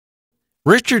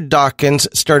Richard Dawkins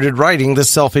started writing The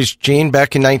Selfish Gene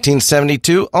back in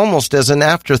 1972 almost as an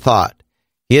afterthought.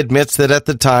 He admits that at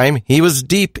the time, he was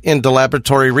deep into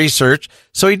laboratory research,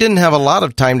 so he didn't have a lot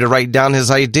of time to write down his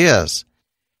ideas.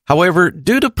 However,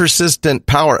 due to persistent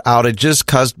power outages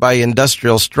caused by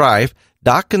industrial strife,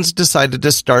 Dawkins decided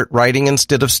to start writing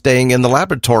instead of staying in the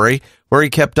laboratory, where he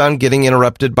kept on getting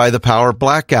interrupted by the power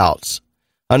blackouts.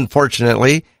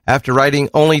 Unfortunately, after writing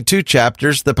only 2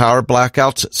 chapters, the power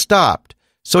blackouts stopped,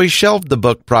 so he shelved the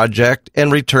book project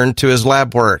and returned to his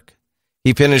lab work.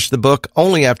 He finished the book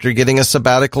only after getting a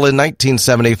sabbatical in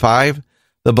 1975.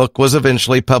 The book was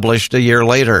eventually published a year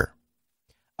later.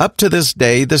 Up to this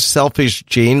day, The Selfish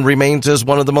Gene remains as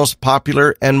one of the most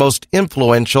popular and most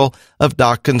influential of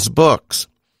Dawkins' books.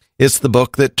 It's the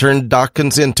book that turned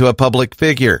Dawkins into a public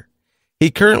figure. He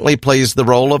currently plays the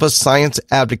role of a science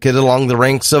advocate along the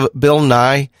ranks of Bill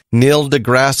Nye, Neil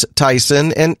deGrasse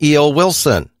Tyson, and E.O.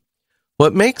 Wilson.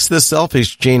 What makes The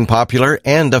Selfish Gene popular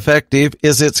and effective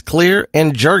is its clear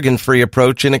and jargon-free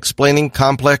approach in explaining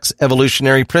complex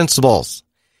evolutionary principles.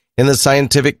 In the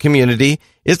scientific community,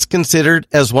 it's considered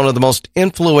as one of the most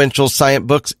influential science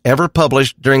books ever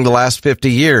published during the last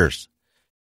 50 years.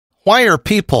 Why are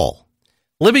people?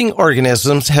 Living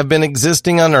organisms have been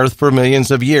existing on Earth for millions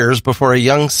of years before a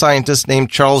young scientist named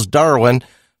Charles Darwin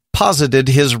posited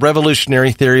his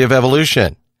revolutionary theory of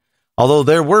evolution. Although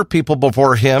there were people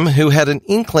before him who had an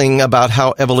inkling about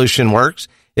how evolution works,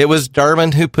 it was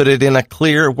Darwin who put it in a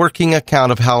clear, working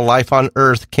account of how life on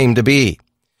Earth came to be.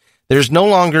 There's no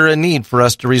longer a need for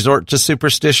us to resort to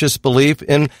superstitious belief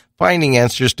in finding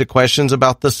answers to questions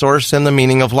about the source and the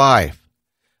meaning of life.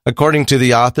 According to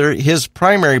the author, his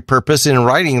primary purpose in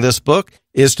writing this book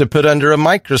is to put under a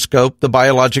microscope the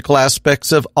biological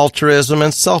aspects of altruism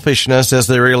and selfishness as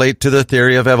they relate to the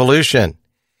theory of evolution.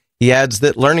 He adds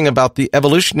that learning about the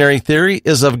evolutionary theory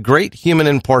is of great human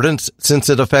importance since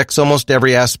it affects almost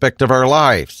every aspect of our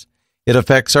lives. It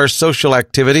affects our social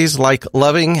activities like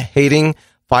loving, hating,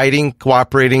 fighting,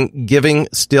 cooperating, giving,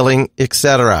 stealing,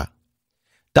 etc.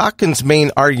 Dawkins'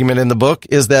 main argument in the book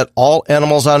is that all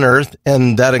animals on Earth,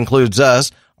 and that includes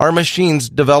us, are machines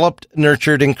developed,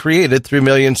 nurtured, and created through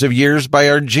millions of years by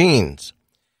our genes.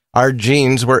 Our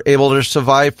genes were able to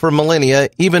survive for millennia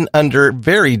even under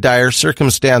very dire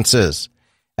circumstances.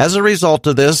 As a result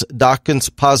of this, Dawkins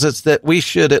posits that we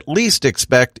should at least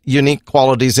expect unique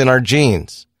qualities in our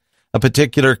genes. A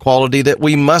particular quality that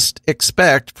we must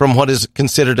expect from what is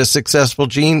considered a successful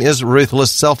gene is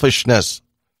ruthless selfishness.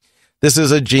 This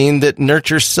is a gene that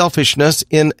nurtures selfishness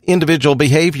in individual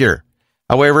behavior.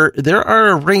 However, there are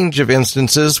a range of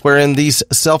instances wherein these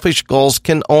selfish goals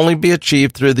can only be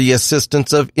achieved through the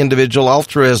assistance of individual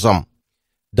altruism.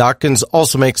 Dawkins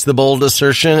also makes the bold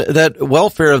assertion that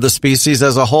welfare of the species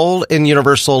as a whole and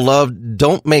universal love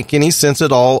don't make any sense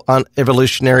at all on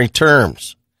evolutionary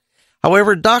terms.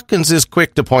 However, Dawkins is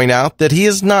quick to point out that he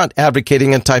is not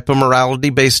advocating a type of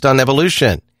morality based on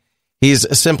evolution. He's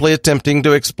simply attempting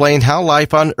to explain how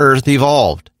life on Earth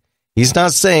evolved. He's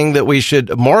not saying that we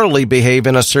should morally behave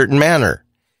in a certain manner.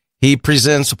 He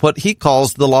presents what he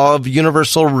calls the law of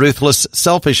universal ruthless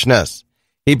selfishness.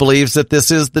 He believes that this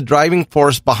is the driving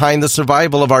force behind the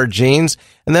survival of our genes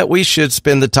and that we should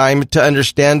spend the time to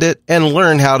understand it and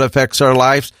learn how it affects our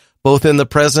lives both in the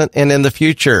present and in the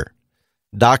future.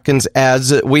 Dawkins adds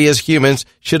that we as humans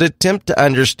should attempt to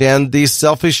understand these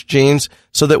selfish genes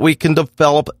so that we can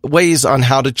develop ways on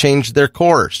how to change their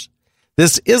course.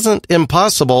 This isn't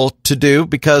impossible to do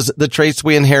because the traits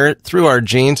we inherit through our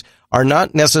genes are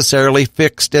not necessarily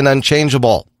fixed and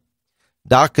unchangeable.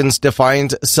 Dawkins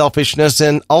defines selfishness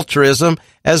and altruism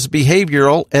as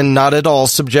behavioral and not at all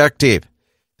subjective.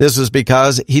 This is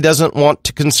because he doesn't want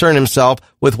to concern himself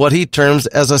with what he terms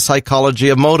as a psychology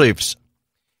of motives.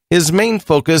 His main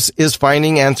focus is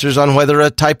finding answers on whether a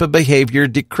type of behavior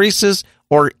decreases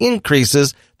or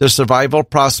increases the survival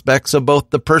prospects of both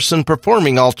the person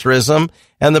performing altruism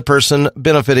and the person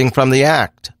benefiting from the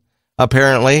act.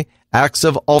 Apparently, acts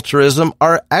of altruism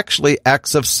are actually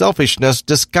acts of selfishness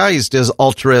disguised as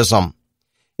altruism.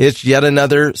 It's yet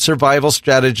another survival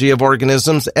strategy of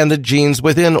organisms and the genes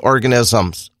within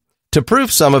organisms. To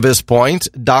prove some of his points,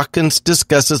 Dawkins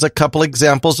discusses a couple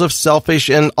examples of selfish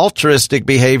and altruistic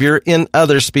behavior in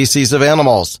other species of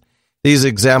animals. These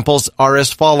examples are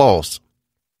as follows.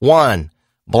 1.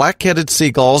 Black-headed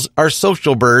seagulls are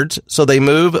social birds, so they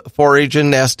move, forage, and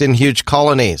nest in huge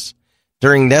colonies.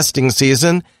 During nesting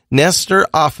season, nests are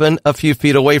often a few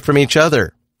feet away from each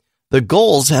other. The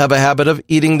gulls have a habit of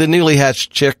eating the newly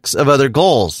hatched chicks of other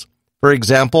gulls. For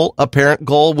example, a parent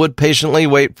gull would patiently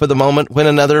wait for the moment when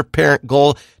another parent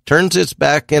gull turns its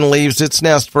back and leaves its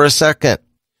nest for a second.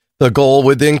 The ghoul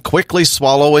would then quickly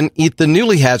swallow and eat the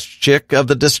newly hatched chick of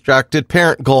the distracted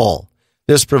parent ghoul.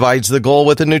 This provides the ghoul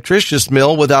with a nutritious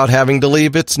meal without having to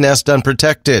leave its nest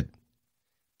unprotected.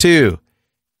 2.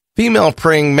 Female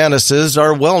praying mantises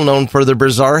are well known for their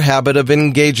bizarre habit of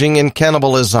engaging in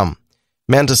cannibalism.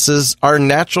 Mantises are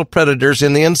natural predators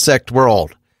in the insect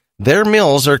world. Their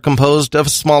meals are composed of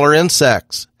smaller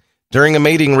insects. During a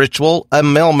mating ritual, a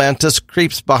male mantis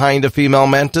creeps behind a female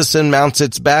mantis and mounts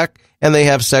its back, and they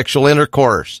have sexual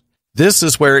intercourse. This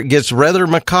is where it gets rather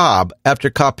macabre.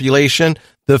 After copulation,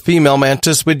 the female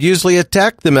mantis would usually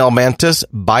attack the male mantis,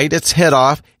 bite its head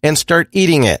off, and start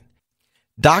eating it.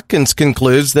 Dawkins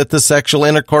concludes that the sexual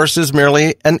intercourse is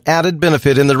merely an added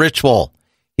benefit in the ritual.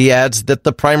 He adds that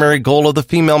the primary goal of the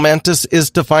female mantis is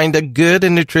to find a good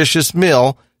and nutritious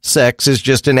meal. Sex is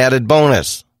just an added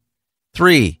bonus.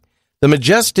 3. The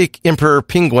majestic emperor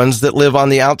penguins that live on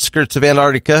the outskirts of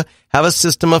Antarctica have a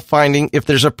system of finding if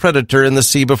there's a predator in the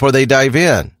sea before they dive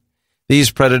in.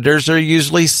 These predators are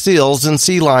usually seals and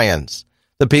sea lions.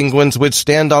 The penguins would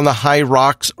stand on the high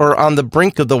rocks or on the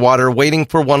brink of the water waiting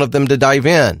for one of them to dive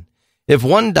in. If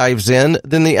one dives in,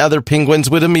 then the other penguins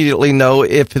would immediately know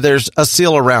if there's a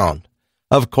seal around.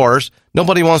 Of course,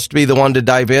 nobody wants to be the one to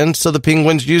dive in, so the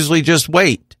penguins usually just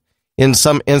wait. In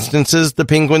some instances, the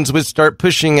penguins would start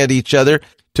pushing at each other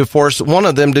to force one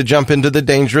of them to jump into the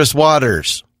dangerous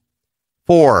waters.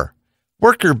 4.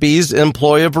 Worker bees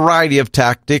employ a variety of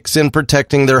tactics in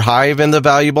protecting their hive and the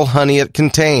valuable honey it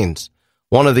contains.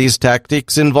 One of these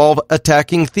tactics involve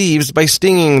attacking thieves by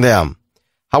stinging them.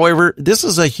 However, this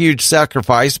is a huge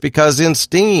sacrifice because in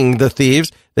stinging the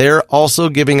thieves, they are also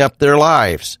giving up their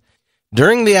lives.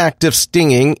 During the act of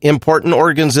stinging, important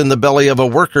organs in the belly of a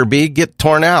worker bee get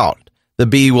torn out. The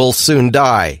bee will soon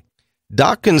die.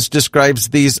 Dawkins describes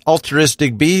these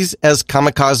altruistic bees as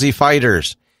kamikaze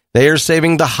fighters. They are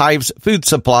saving the hive's food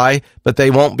supply, but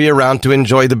they won't be around to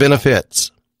enjoy the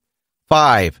benefits.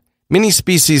 5. Many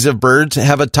species of birds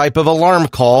have a type of alarm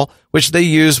call, which they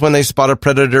use when they spot a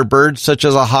predator bird, such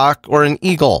as a hawk or an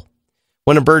eagle.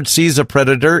 When a bird sees a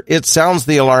predator, it sounds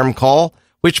the alarm call,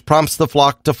 which prompts the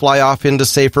flock to fly off into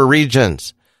safer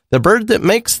regions. The bird that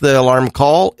makes the alarm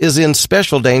call is in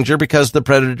special danger because the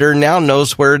predator now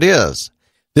knows where it is.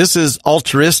 This is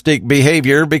altruistic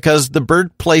behavior because the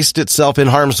bird placed itself in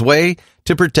harm's way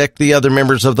to protect the other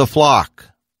members of the flock.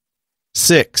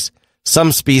 6.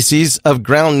 Some species of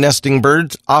ground-nesting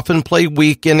birds often play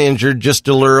weak and injured just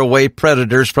to lure away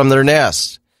predators from their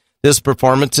nests. This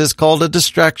performance is called a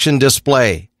distraction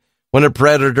display. When a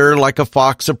predator like a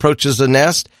fox approaches a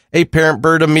nest, a parent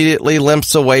bird immediately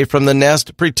limps away from the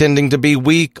nest, pretending to be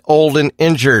weak, old, and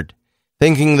injured.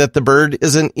 Thinking that the bird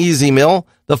is an easy meal,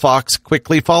 the fox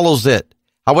quickly follows it.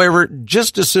 However,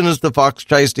 just as soon as the fox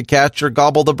tries to catch or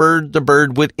gobble the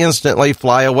bird would instantly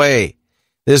fly away.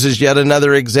 This is yet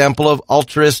another example of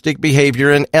altruistic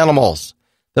behavior in animals.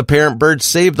 The parent bird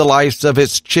saved the lives of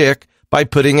its chick by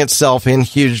putting itself in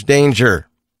huge danger.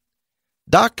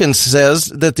 Dawkins says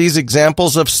that these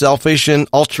examples of selfish and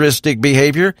altruistic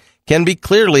behavior can be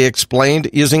clearly explained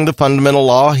using the fundamental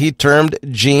law he termed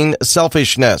gene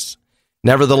selfishness.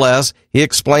 Nevertheless, he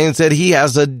explains that he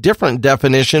has a different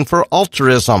definition for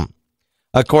altruism.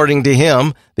 According to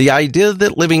him, the idea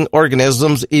that living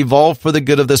organisms evolve for the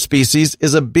good of the species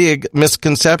is a big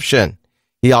misconception.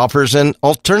 He offers an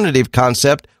alternative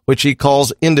concept, which he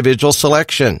calls individual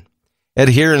selection.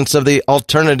 Adherents of the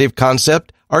alternative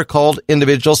concept are called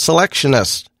individual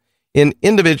selectionists. In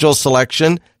individual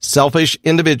selection, selfish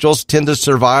individuals tend to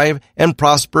survive and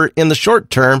prosper in the short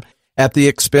term at the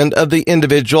expense of the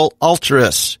individual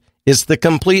altruists. It's the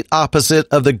complete opposite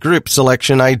of the group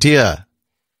selection idea.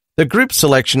 The group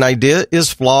selection idea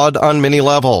is flawed on many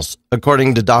levels.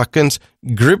 According to Dawkins,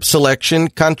 group selection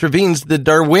contravenes the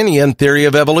Darwinian theory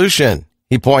of evolution.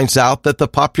 He points out that the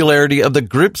popularity of the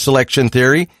group selection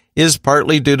theory is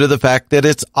partly due to the fact that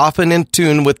it's often in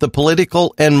tune with the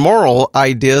political and moral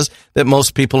ideas that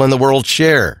most people in the world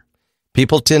share.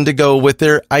 People tend to go with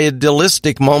their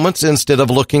idealistic moments instead of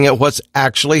looking at what's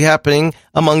actually happening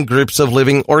among groups of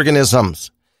living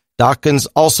organisms. Dawkins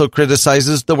also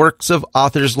criticizes the works of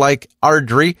authors like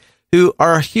Ardrey, who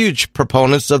are huge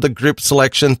proponents of the group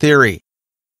selection theory.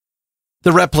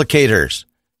 The replicators.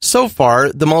 So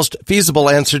far, the most feasible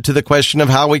answer to the question of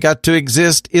how we got to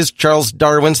exist is Charles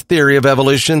Darwin's theory of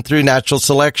evolution through natural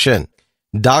selection.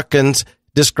 Dawkins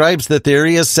describes the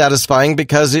theory as satisfying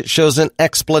because it shows an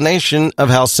explanation of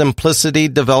how simplicity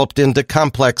developed into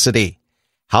complexity.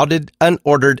 How did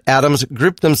unordered atoms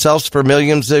group themselves for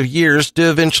millions of years to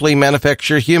eventually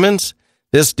manufacture humans?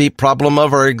 This deep problem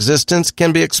of our existence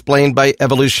can be explained by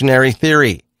evolutionary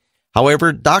theory.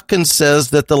 However, Dawkins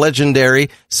says that the legendary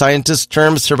scientist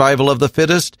term survival of the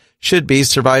fittest should be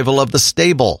survival of the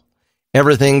stable.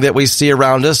 Everything that we see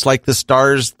around us, like the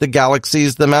stars, the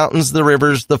galaxies, the mountains, the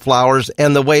rivers, the flowers,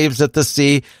 and the waves at the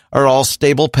sea, are all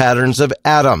stable patterns of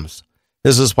atoms.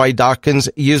 This is why Dawkins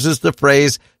uses the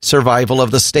phrase survival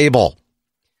of the stable.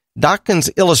 Dawkins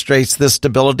illustrates this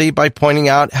stability by pointing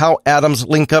out how atoms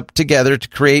link up together to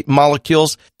create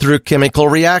molecules through chemical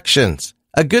reactions.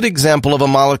 A good example of a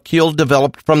molecule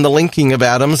developed from the linking of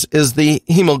atoms is the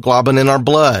hemoglobin in our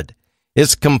blood.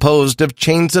 It's composed of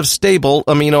chains of stable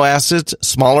amino acids,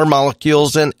 smaller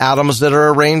molecules, and atoms that are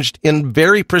arranged in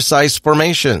very precise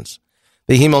formations.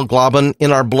 The hemoglobin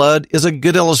in our blood is a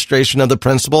good illustration of the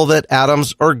principle that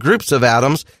atoms or groups of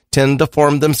atoms tend to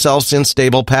form themselves in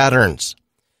stable patterns.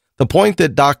 The point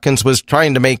that Dawkins was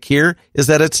trying to make here is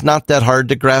that it's not that hard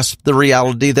to grasp the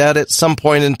reality that at some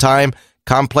point in time,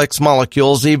 complex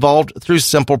molecules evolved through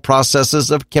simple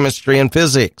processes of chemistry and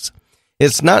physics.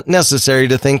 It's not necessary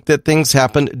to think that things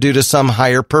happened due to some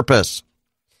higher purpose.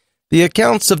 The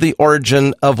accounts of the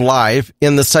origin of life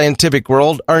in the scientific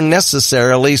world are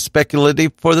necessarily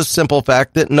speculative for the simple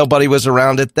fact that nobody was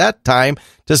around at that time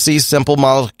to see simple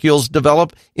molecules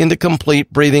develop into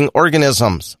complete breathing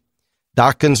organisms.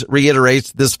 Dawkins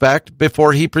reiterates this fact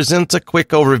before he presents a quick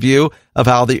overview of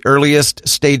how the earliest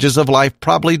stages of life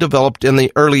probably developed in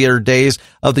the earlier days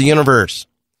of the universe.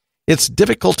 It's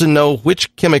difficult to know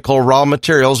which chemical raw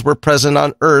materials were present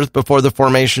on Earth before the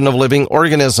formation of living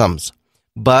organisms,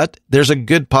 but there's a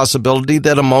good possibility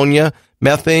that ammonia,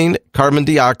 methane, carbon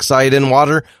dioxide, and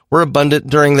water were abundant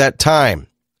during that time.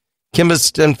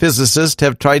 Chemists and physicists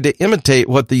have tried to imitate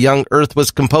what the young Earth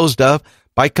was composed of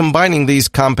by combining these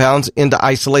compounds into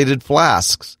isolated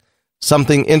flasks.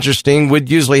 Something interesting would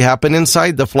usually happen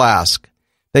inside the flask.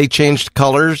 They changed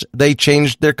colors, they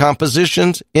changed their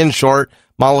compositions. In short,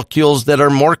 molecules that are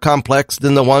more complex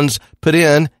than the ones put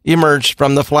in emerged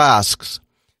from the flasks.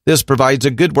 This provides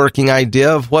a good working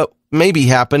idea of what maybe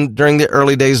happened during the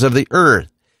early days of the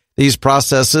Earth. These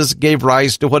processes gave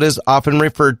rise to what is often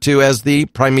referred to as the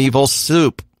primeval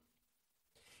soup.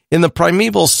 In the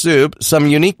primeval soup, some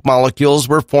unique molecules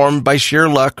were formed by sheer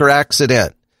luck or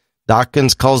accident.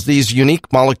 Dawkins calls these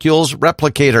unique molecules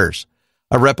replicators.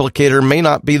 A replicator may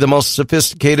not be the most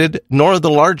sophisticated nor the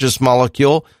largest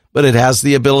molecule, but it has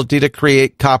the ability to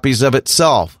create copies of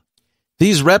itself.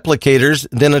 These replicators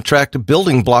then attract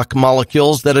building block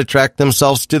molecules that attract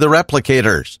themselves to the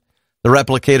replicators. The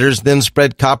replicators then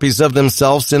spread copies of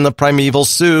themselves in the primeval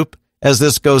soup. As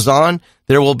this goes on,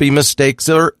 there will be mistakes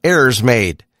or errors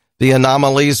made. The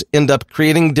anomalies end up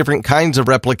creating different kinds of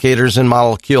replicators and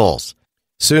molecules.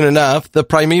 Soon enough, the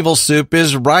primeval soup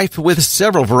is rife with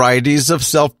several varieties of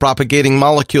self-propagating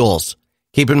molecules.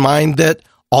 Keep in mind that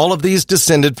all of these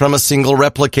descended from a single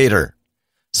replicator.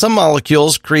 Some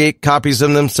molecules create copies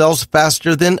of themselves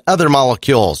faster than other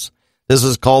molecules. This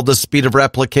is called the speed of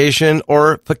replication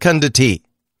or fecundity.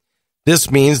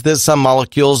 This means that some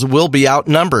molecules will be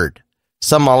outnumbered.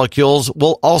 Some molecules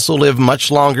will also live much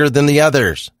longer than the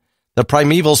others. The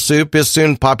primeval soup is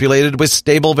soon populated with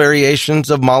stable variations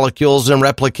of molecules and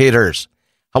replicators.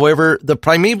 However, the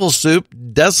primeval soup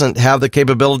doesn't have the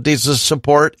capabilities to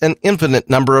support an infinite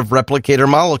number of replicator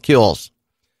molecules.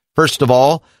 First of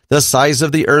all, the size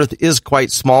of the Earth is quite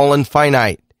small and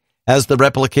finite. As the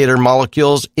replicator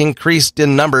molecules increased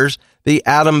in numbers, the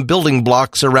atom building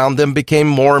blocks around them became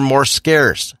more and more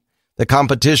scarce. The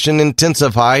competition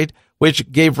intensified,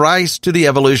 which gave rise to the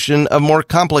evolution of more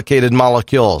complicated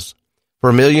molecules.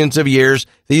 For millions of years,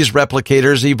 these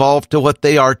replicators evolved to what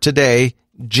they are today,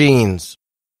 genes.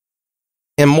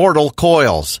 Immortal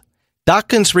coils.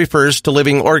 Dawkins refers to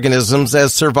living organisms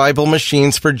as survival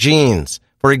machines for genes.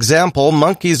 For example,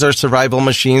 monkeys are survival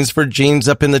machines for genes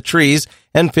up in the trees,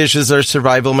 and fishes are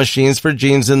survival machines for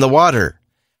genes in the water.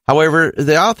 However,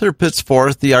 the author puts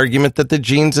forth the argument that the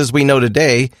genes as we know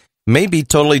today may be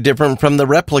totally different from the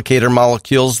replicator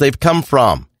molecules they've come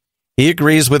from. He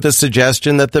agrees with the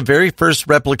suggestion that the very first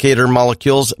replicator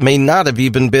molecules may not have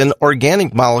even been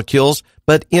organic molecules,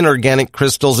 but inorganic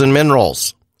crystals and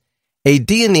minerals. A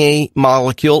DNA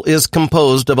molecule is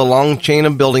composed of a long chain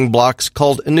of building blocks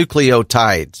called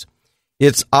nucleotides.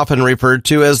 It's often referred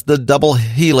to as the double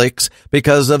helix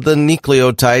because of the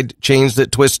nucleotide chains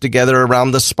that twist together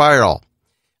around the spiral.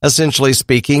 Essentially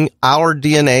speaking, our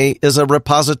DNA is a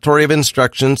repository of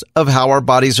instructions of how our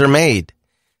bodies are made.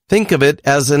 Think of it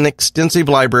as an extensive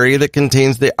library that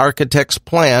contains the architect's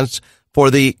plans for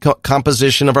the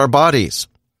composition of our bodies.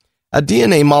 A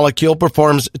DNA molecule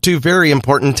performs two very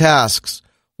important tasks.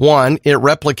 One, it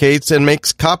replicates and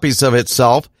makes copies of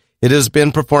itself. It has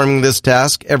been performing this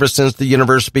task ever since the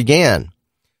universe began.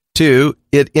 2.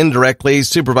 It indirectly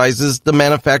supervises the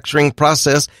manufacturing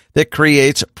process that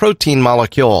creates protein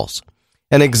molecules.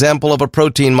 An example of a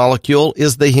protein molecule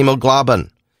is the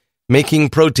hemoglobin. Making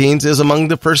proteins is among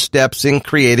the first steps in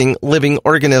creating living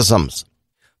organisms.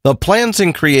 The plans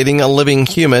in creating a living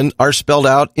human are spelled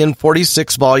out in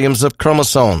 46 volumes of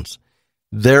chromosomes.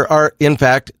 There are, in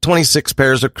fact, 26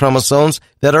 pairs of chromosomes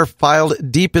that are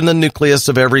filed deep in the nucleus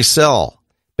of every cell.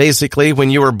 Basically, when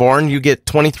you were born, you get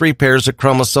 23 pairs of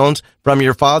chromosomes from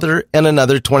your father and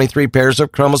another 23 pairs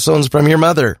of chromosomes from your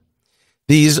mother.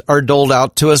 These are doled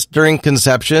out to us during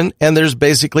conception, and there's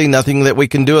basically nothing that we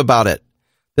can do about it.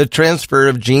 The transfer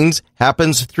of genes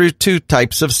happens through 2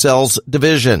 types of cells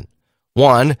division.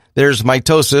 1, there's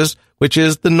mitosis, which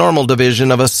is the normal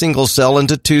division of a single cell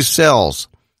into 2 cells.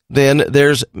 Then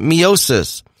there's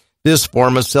meiosis. This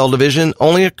form of cell division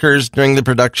only occurs during the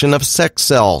production of sex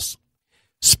cells.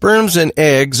 Sperms and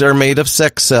eggs are made of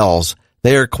sex cells.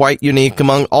 They are quite unique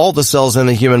among all the cells in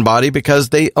the human body because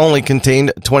they only contain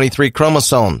 23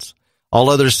 chromosomes. All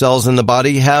other cells in the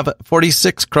body have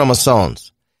 46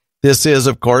 chromosomes. This is,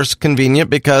 of course, convenient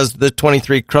because the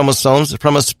 23 chromosomes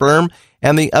from a sperm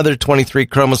and the other 23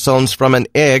 chromosomes from an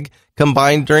egg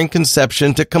combine during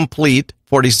conception to complete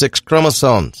 46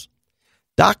 chromosomes.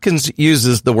 Dawkins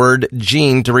uses the word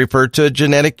gene to refer to a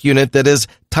genetic unit that is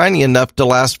tiny enough to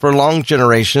last for long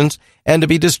generations and to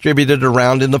be distributed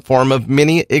around in the form of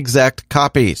many exact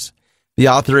copies. The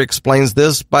author explains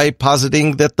this by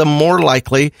positing that the more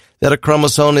likely that a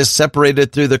chromosome is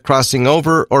separated through the crossing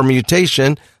over or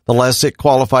mutation, the less it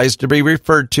qualifies to be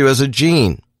referred to as a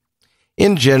gene.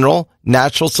 In general,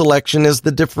 natural selection is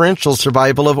the differential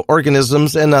survival of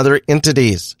organisms and other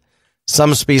entities.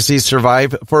 Some species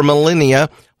survive for millennia,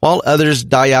 while others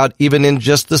die out even in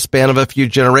just the span of a few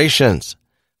generations.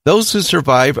 Those who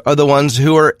survive are the ones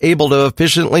who are able to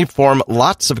efficiently form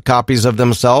lots of copies of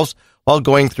themselves while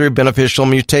going through beneficial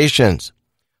mutations.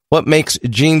 What makes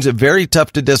genes very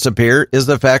tough to disappear is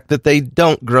the fact that they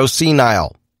don't grow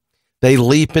senile. They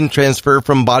leap and transfer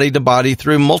from body to body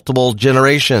through multiple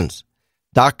generations.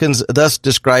 Dawkins thus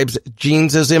describes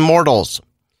genes as immortals.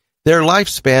 Their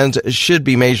lifespans should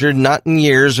be measured not in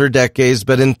years or decades,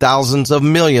 but in thousands of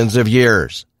millions of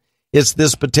years. It's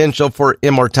this potential for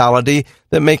immortality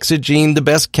that makes a gene the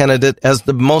best candidate as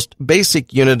the most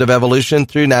basic unit of evolution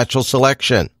through natural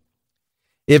selection.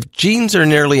 If genes are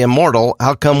nearly immortal,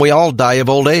 how come we all die of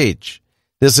old age?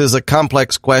 This is a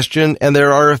complex question, and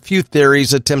there are a few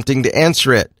theories attempting to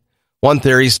answer it. One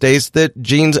theory states that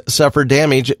genes suffer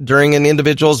damage during an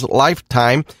individual's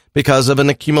lifetime because of an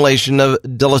accumulation of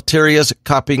deleterious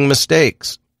copying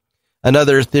mistakes.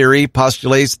 Another theory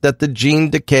postulates that the gene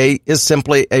decay is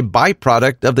simply a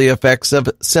byproduct of the effects of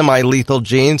semi-lethal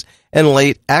genes and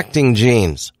late-acting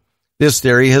genes. This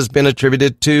theory has been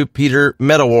attributed to Peter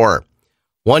Medawar.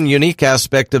 One unique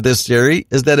aspect of this theory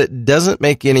is that it doesn't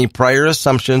make any prior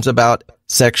assumptions about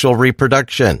sexual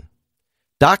reproduction.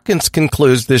 Dawkins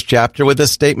concludes this chapter with a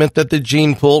statement that the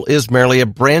gene pool is merely a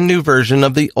brand new version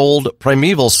of the old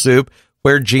primeval soup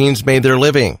where genes made their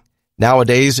living.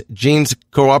 Nowadays, genes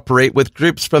cooperate with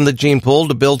groups from the gene pool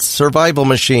to build survival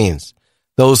machines.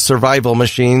 Those survival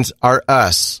machines are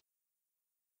us.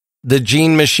 The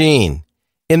gene machine.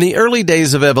 In the early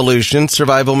days of evolution,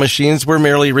 survival machines were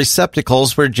merely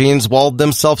receptacles where genes walled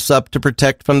themselves up to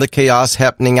protect from the chaos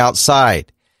happening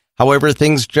outside. However,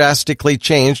 things drastically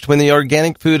changed when the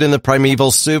organic food in the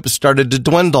primeval soup started to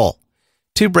dwindle.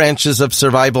 2 branches of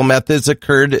survival methods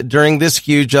occurred during this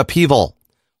huge upheaval.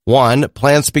 1,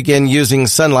 plants began using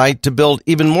sunlight to build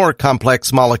even more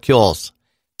complex molecules.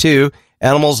 2,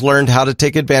 animals learned how to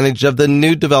take advantage of the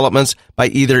new developments by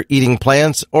either eating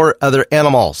plants or other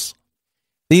animals.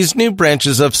 These new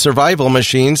branches of survival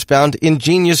machines found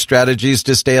ingenious strategies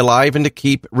to stay alive and to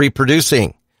keep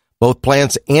reproducing. Both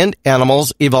plants and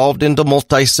animals evolved into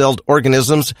multi-celled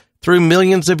organisms through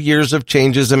millions of years of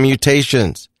changes and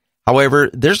mutations.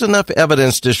 However, there's enough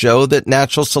evidence to show that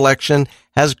natural selection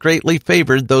has greatly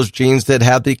favored those genes that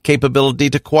have the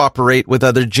capability to cooperate with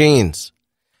other genes.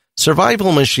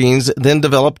 Survival machines then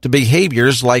developed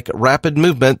behaviors like rapid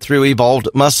movement through evolved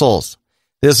muscles.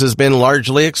 This has been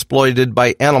largely exploited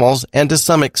by animals and to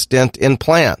some extent in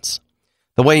plants.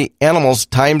 The way animals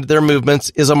timed their movements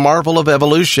is a marvel of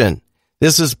evolution.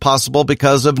 This is possible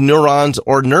because of neurons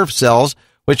or nerve cells,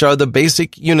 which are the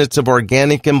basic units of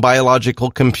organic and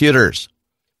biological computers.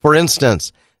 For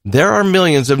instance, there are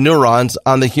millions of neurons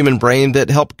on the human brain that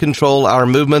help control our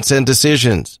movements and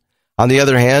decisions. On the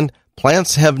other hand,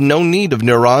 plants have no need of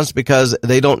neurons because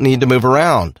they don't need to move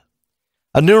around.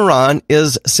 A neuron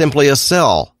is simply a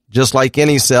cell. Just like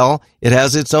any cell, it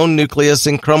has its own nucleus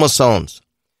and chromosomes.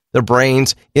 The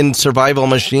brains in survival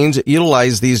machines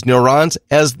utilize these neurons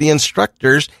as the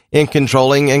instructors in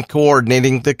controlling and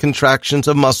coordinating the contractions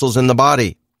of muscles in the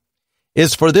body.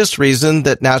 It's for this reason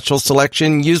that natural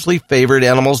selection usually favored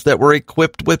animals that were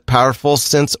equipped with powerful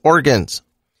sense organs.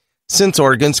 Sense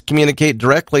organs communicate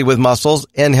directly with muscles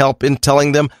and help in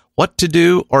telling them what to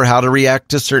do or how to react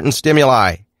to certain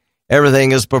stimuli.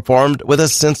 Everything is performed with a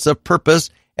sense of purpose,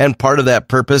 and part of that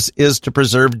purpose is to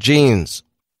preserve genes.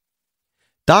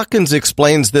 Dawkins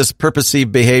explains this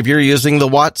purposive behavior using the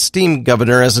Watt steam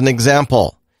governor as an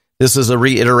example. This is a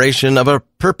reiteration of a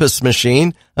purpose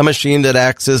machine, a machine that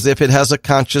acts as if it has a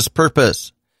conscious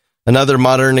purpose. Another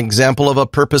modern example of a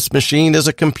purpose machine is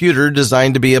a computer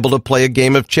designed to be able to play a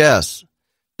game of chess.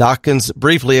 Dawkins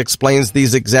briefly explains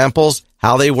these examples,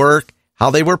 how they work,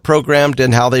 how they were programmed,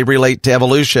 and how they relate to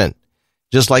evolution.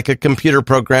 Just like a computer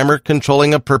programmer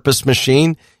controlling a purpose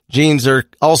machine, genes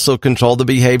also control the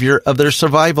behavior of their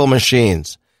survival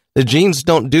machines. The genes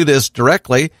don't do this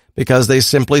directly because they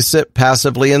simply sit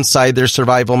passively inside their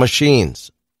survival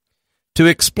machines. To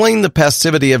explain the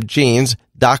passivity of genes,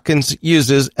 Dawkins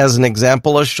uses as an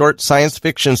example a short science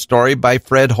fiction story by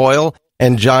Fred Hoyle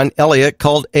and John Eliot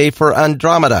called A for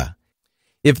Andromeda.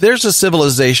 If there's a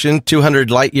civilization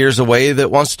 200 light years away that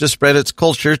wants to spread its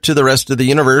culture to the rest of the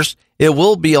universe, it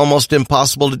will be almost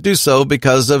impossible to do so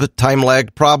because of time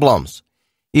lag problems.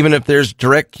 Even if there's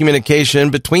direct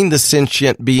communication between the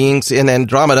sentient beings in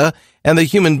Andromeda and the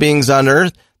human beings on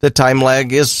Earth, the time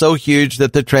lag is so huge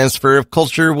that the transfer of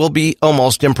culture will be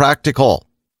almost impractical.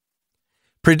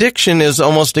 Prediction is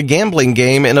almost a gambling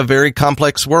game in a very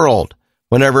complex world.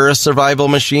 Whenever a survival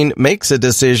machine makes a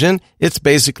decision, it's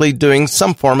basically doing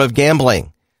some form of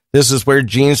gambling. This is where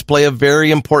genes play a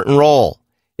very important role.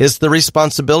 It's the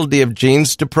responsibility of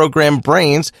genes to program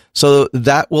brains so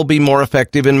that will be more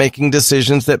effective in making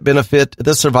decisions that benefit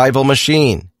the survival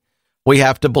machine. We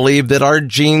have to believe that our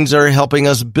genes are helping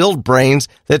us build brains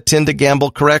that tend to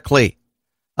gamble correctly.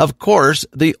 Of course,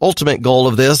 the ultimate goal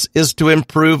of this is to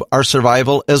improve our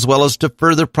survival as well as to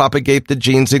further propagate the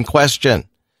genes in question.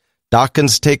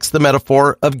 Dawkins takes the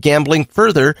metaphor of gambling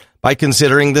further by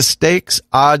considering the stakes,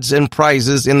 odds, and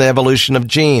prizes in the evolution of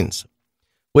genes.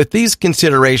 With these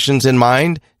considerations in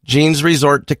mind, genes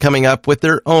resort to coming up with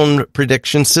their own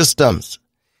prediction systems.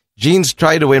 Genes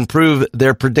try to improve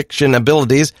their prediction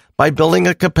abilities by building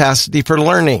a capacity for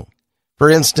learning. For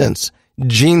instance,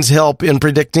 genes help in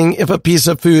predicting if a piece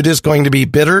of food is going to be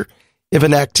bitter, if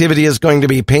an activity is going to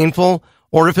be painful,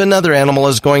 or if another animal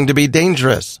is going to be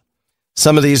dangerous.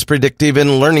 Some of these predictive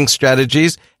and learning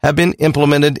strategies have been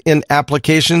implemented in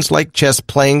applications like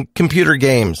chess-playing computer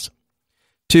games.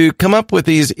 To come up with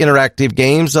these interactive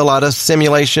games, a lot of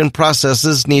simulation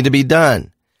processes need to be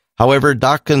done. However,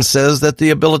 Dawkins says that the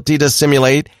ability to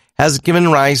simulate has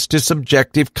given rise to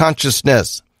subjective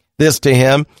consciousness. This, to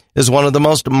him, is one of the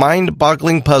most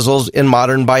mind-boggling puzzles in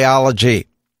modern biology.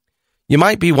 You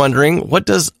might be wondering, what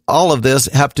does all of this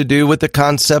have to do with the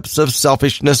concepts of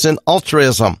selfishness and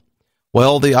altruism?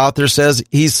 Well, the author says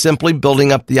he's simply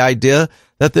building up the idea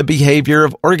that the behavior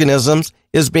of organisms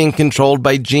is being controlled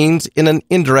by genes in an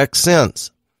indirect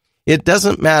sense. It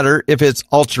doesn't matter if it's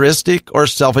altruistic or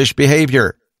selfish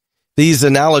behavior. These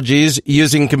analogies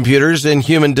using computers and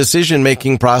human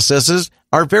decision-making processes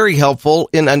are very helpful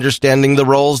in understanding the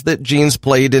roles that genes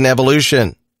played in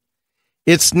evolution.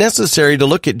 It's necessary to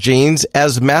look at genes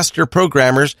as master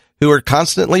programmers who are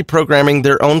constantly programming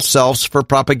their own selves for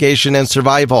propagation and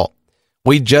survival.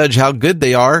 We judge how good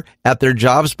they are at their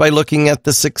jobs by looking at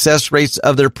the success rates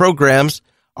of their programs.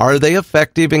 Are they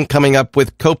effective in coming up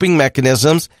with coping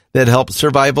mechanisms that help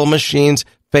survival machines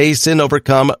face and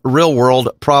overcome real-world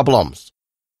problems?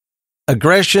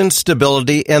 Aggression,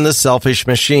 stability, and the selfish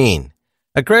machine.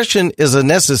 Aggression is a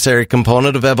necessary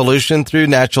component of evolution through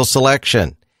natural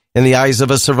selection. In the eyes of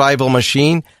a survival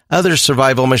machine, other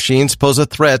survival machines pose a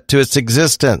threat to its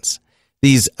existence.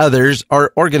 These others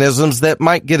are organisms that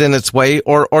might get in its way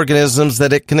or organisms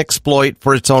that it can exploit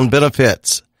for its own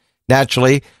benefits.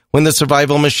 Naturally, when the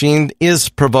survival machine is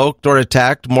provoked or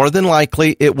attacked, more than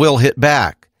likely it will hit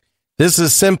back. This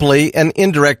is simply an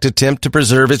indirect attempt to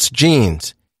preserve its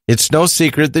genes. It's no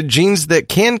secret that genes that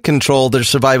can control their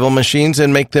survival machines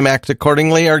and make them act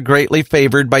accordingly are greatly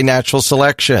favored by natural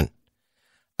selection.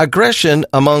 Aggression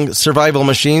among survival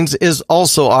machines is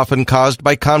also often caused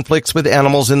by conflicts with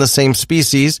animals in the same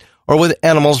species or with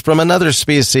animals from another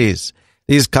species.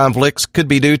 These conflicts could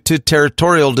be due to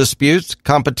territorial disputes,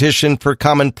 competition for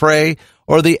common prey,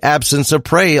 or the absence of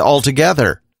prey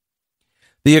altogether.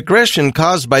 The aggression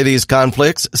caused by these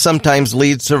conflicts sometimes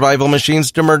leads survival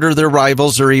machines to murder their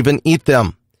rivals or even eat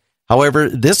them. However,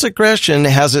 this aggression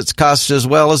has its costs as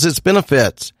well as its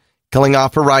benefits. Killing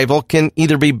off a rival can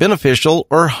either be beneficial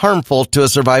or harmful to a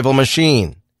survival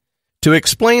machine. To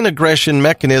explain aggression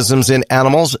mechanisms in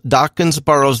animals, Dawkins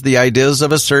borrows the ideas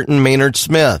of a certain Maynard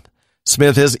Smith.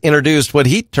 Smith has introduced what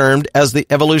he termed as the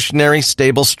evolutionary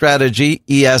stable strategy,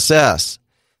 ESS.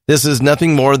 This is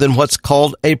nothing more than what's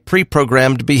called a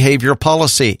pre-programmed behavior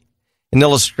policy. An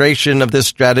illustration of this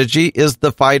strategy is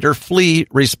the fight or flee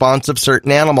response of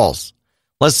certain animals.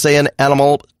 Let's say an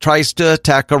animal tries to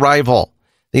attack a rival.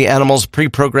 The animal's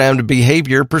pre-programmed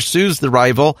behavior pursues the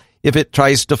rival if it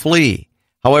tries to flee.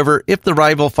 However, if the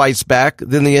rival fights back,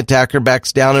 then the attacker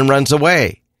backs down and runs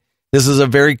away. This is a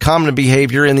very common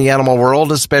behavior in the animal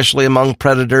world, especially among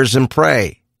predators and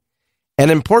prey. An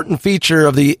important feature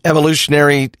of the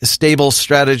evolutionary stable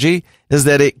strategy is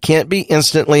that it can't be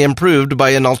instantly improved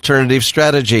by an alternative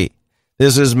strategy.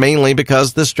 This is mainly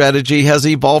because the strategy has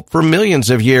evolved for millions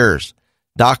of years.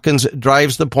 Dawkins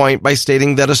drives the point by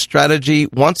stating that a strategy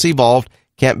once evolved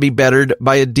can't be bettered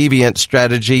by a deviant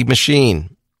strategy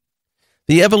machine.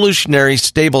 The evolutionary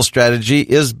stable strategy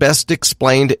is best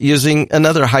explained using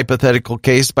another hypothetical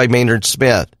case by Maynard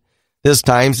Smith. This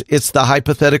time, it's the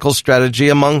hypothetical strategy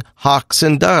among hawks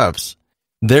and doves.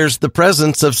 There's the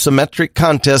presence of symmetric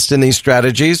contest in these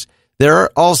strategies. There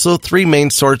are also three main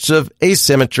sorts of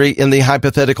asymmetry in the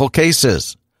hypothetical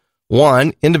cases.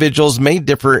 1. Individuals may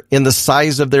differ in the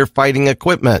size of their fighting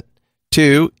equipment.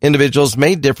 2. Individuals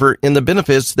may differ in the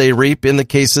benefits they reap in the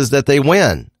cases that they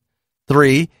win.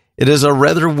 3. It is a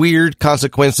rather weird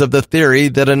consequence of the theory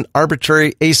that an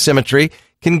arbitrary asymmetry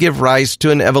can give rise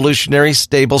to an evolutionary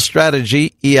stable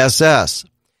strategy, ESS.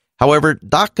 However,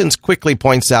 Dawkins quickly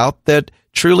points out that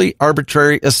truly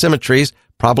arbitrary asymmetries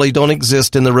probably don't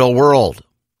exist in the real world.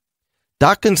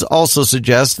 Dawkins also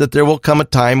suggests that there will come a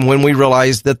time when we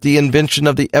realize that the invention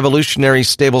of the evolutionary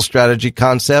stable strategy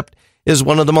concept is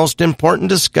one of the most important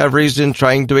discoveries in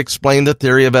trying to explain the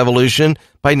theory of evolution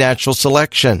by natural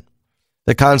selection.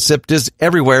 The concept is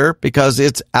everywhere because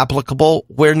it's applicable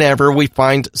whenever we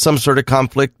find some sort of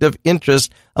conflict of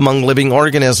interest among living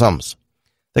organisms.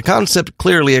 The concept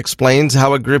clearly explains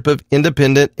how a group of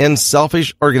independent and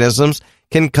selfish organisms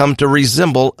can come to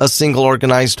resemble a single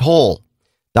organized whole.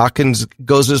 Dawkins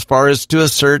goes as far as to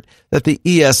assert that the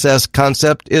ESS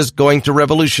concept is going to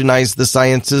revolutionize the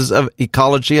sciences of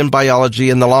ecology and biology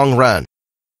in the long run.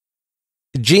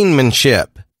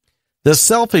 Genemanship. The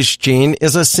selfish gene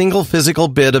is a single physical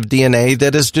bit of DNA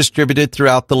that is distributed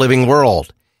throughout the living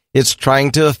world. It's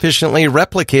trying to efficiently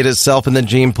replicate itself in the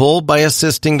gene pool by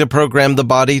assisting to program the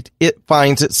body it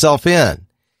finds itself in.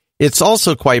 It's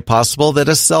also quite possible that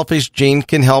a selfish gene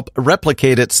can help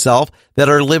replicate itself that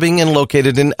are living and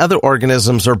located in other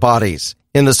organisms or bodies.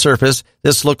 In the surface,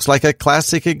 this looks like a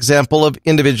classic example of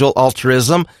individual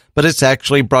altruism, but it's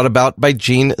actually brought about by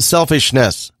gene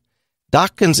selfishness.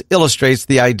 Dawkins illustrates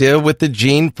the idea with the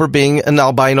gene for being an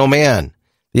albino man.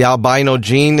 The albino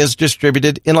gene is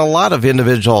distributed in a lot of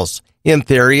individuals. In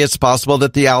theory, it's possible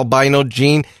that the albino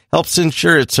gene helps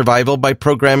ensure its survival by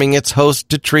programming its host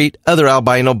to treat other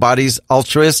albino bodies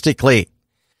altruistically.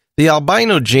 The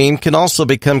albino gene can also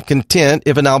become content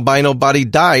if an albino body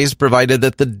dies, provided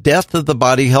that the death of the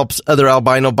body helps other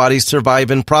albino bodies survive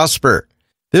and prosper.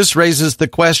 This raises the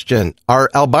question, are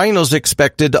albinos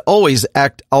expected to always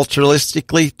act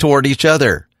altruistically toward each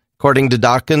other? According to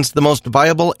Dawkins, the most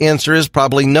viable answer is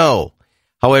probably no.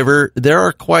 However, there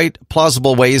are quite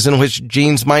plausible ways in which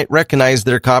genes might recognize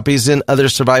their copies in other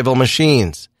survival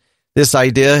machines. This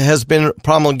idea has been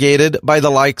promulgated by the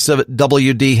likes of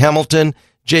W.D. Hamilton,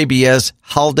 J.B.S.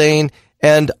 Haldane,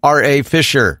 and R.A.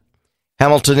 Fisher.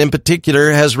 Hamilton in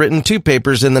particular has written 2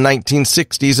 papers in the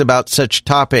 1960s about such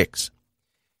topics.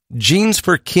 Genes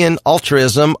for kin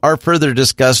altruism are further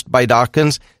discussed by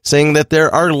Dawkins, saying that there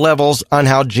are levels on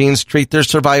how genes treat their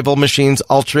survival machines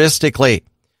altruistically.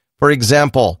 For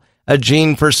example, a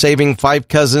gene for saving 5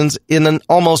 cousins in an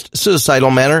almost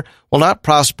suicidal manner will not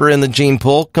prosper in the gene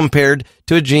pool compared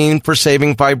to a gene for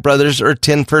saving 5 brothers or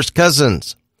 10 first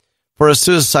cousins. For a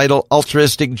suicidal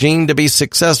altruistic gene to be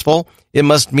successful, it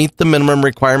must meet the minimum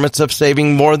requirements of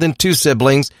saving more than 2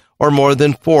 siblings or more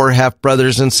than 4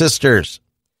 half-brothers and sisters.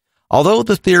 Although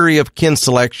the theory of kin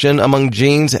selection among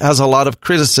genes has a lot of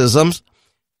criticisms,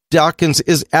 Dawkins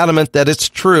is adamant that it's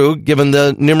true given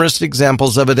the numerous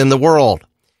examples of it in the world.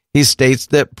 He states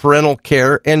that parental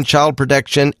care and child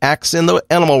protection acts in the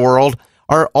animal world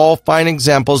are all fine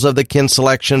examples of the kin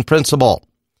selection principle.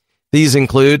 These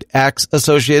include acts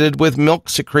associated with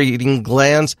milk-secreting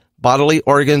glands, bodily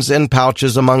organs, and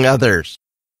pouches, among others.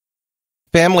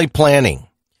 Family planning.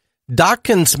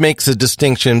 Dawkins makes a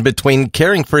distinction between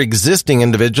caring for existing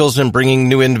individuals and bringing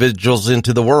new individuals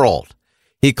into the world.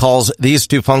 He calls these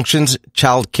two functions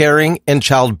child caring and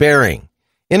child bearing.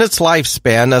 In its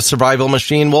lifespan, a survival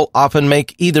machine will often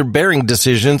make either bearing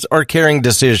decisions or caring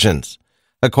decisions.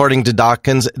 According to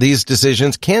Dawkins, these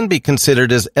decisions can be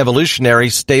considered as evolutionary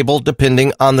stable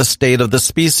depending on the state of the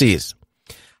species.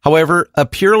 However, a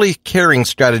purely caring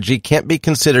strategy can't be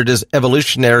considered as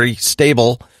evolutionary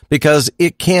stable because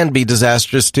it can be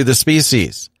disastrous to the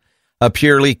species. A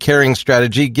purely caring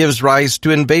strategy gives rise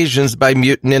to invasions by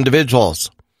mutant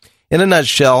individuals. In a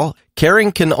nutshell,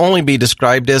 caring can only be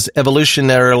described as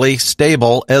evolutionarily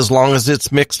stable as long as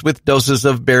it's mixed with doses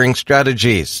of bearing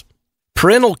strategies.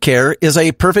 Parental care is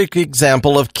a perfect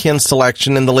example of kin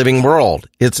selection in the living world.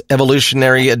 Its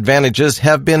evolutionary advantages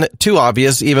have been too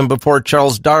obvious even before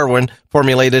Charles Darwin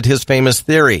formulated his famous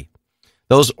theory.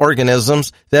 Those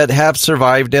organisms that have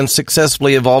survived and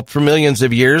successfully evolved for millions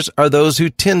of years are those who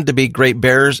tend to be great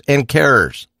bearers and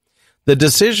carers. The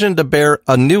decision to bear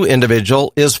a new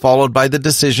individual is followed by the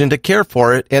decision to care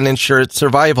for it and ensure its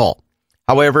survival.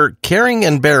 However, caring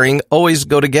and bearing always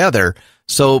go together,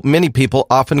 so many people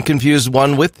often confuse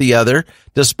one with the other,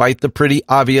 despite the pretty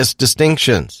obvious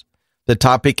distinctions. The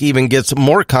topic even gets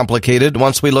more complicated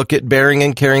once we look at bearing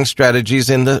and caring strategies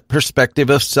in the perspective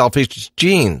of selfish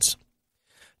genes.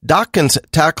 Dawkins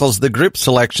tackles the group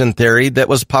selection theory that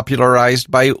was popularized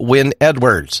by Wynne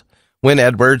Edwards. Wynne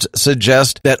Edwards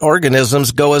suggests that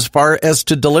organisms go as far as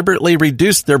to deliberately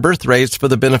reduce their birth rates for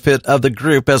the benefit of the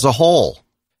group as a whole.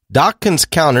 Dawkins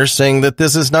counters, saying that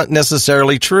this is not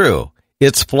necessarily true.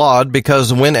 It's flawed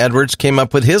because Wynne Edwards came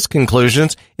up with his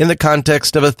conclusions in the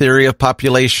context of a theory of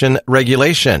population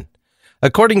regulation.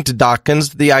 According to Dawkins,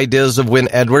 the ideas of Wynne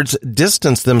Edwards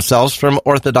distance themselves from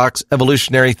orthodox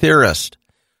evolutionary theorists.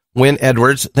 Wynne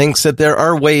Edwards thinks that there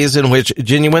are ways in which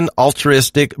genuine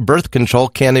altruistic birth control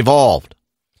can evolve.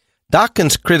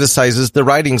 Dawkins criticizes the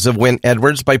writings of Wynne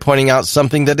Edwards by pointing out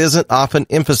something that isn't often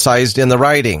emphasized in the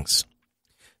writings.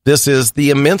 This is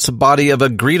the immense body of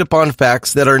agreed-upon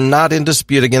facts that are not in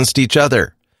dispute against each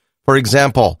other. For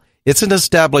example, it's an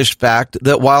established fact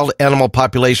that wild animal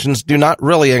populations do not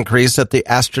really increase at the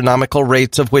astronomical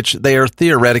rates of which they are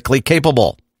theoretically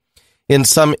capable. In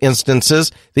some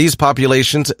instances, these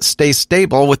populations stay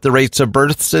stable with the rates of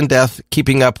births and death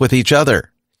keeping up with each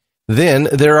other. Then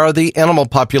there are the animal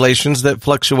populations that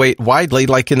fluctuate widely,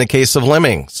 like in the case of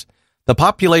lemmings. The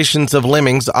populations of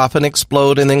lemmings often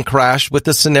explode and then crash, with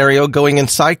the scenario going in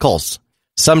cycles.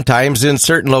 Sometimes, in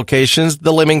certain locations,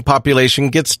 the lemming population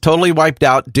gets totally wiped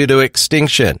out due to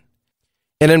extinction.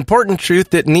 An important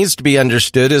truth that needs to be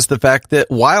understood is the fact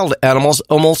that wild animals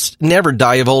almost never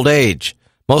die of old age.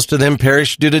 Most of them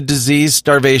perish due to disease,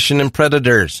 starvation, and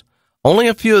predators. Only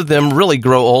a few of them really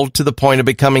grow old to the point of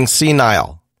becoming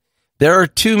senile. There are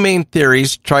two main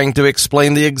theories trying to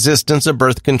explain the existence of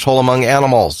birth control among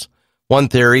animals. One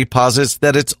theory posits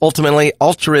that it's ultimately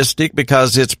altruistic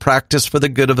because it's practiced for the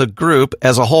good of the group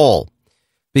as a whole.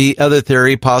 The other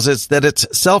theory posits that it's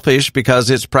selfish because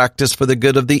it's practiced for the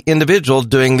good of the individual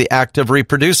doing the act of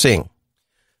reproducing.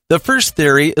 The first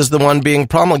theory is the one being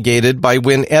promulgated by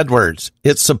Wynne Edwards.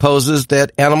 It supposes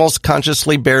that animals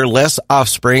consciously bear less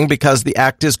offspring because the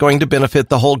act is going to benefit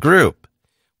the whole group.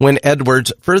 Wynne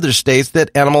Edwards further states that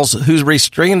animals who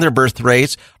restrain their birth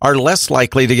rates are less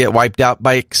likely to get wiped out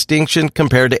by extinction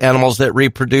compared to animals that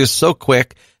reproduce so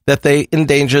quick that they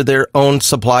endanger their own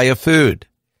supply of food.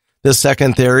 The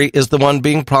second theory is the one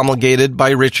being promulgated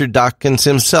by Richard Dawkins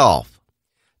himself.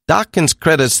 Dawkins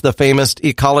credits the famous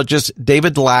ecologist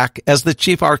David Lack as the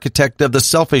chief architect of the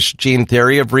selfish gene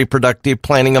theory of reproductive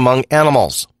planning among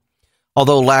animals.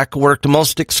 Although Lack worked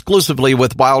most exclusively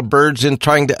with wild birds in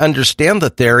trying to understand the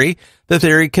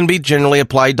theory can be generally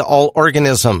applied to all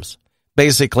organisms.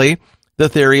 Basically, the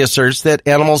theory asserts that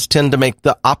animals tend to make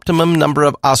the optimum number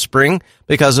of offspring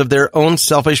because of their own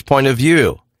selfish point of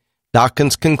view.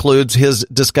 Dawkins concludes his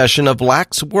discussion of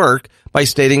Lack's work by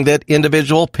stating that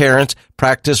individual parents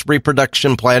practice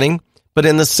reproduction planning, but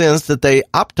in the sense that they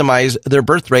optimize their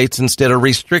birth rates instead of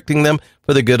restricting them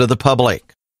for the good of the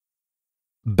public.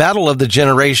 Battle of the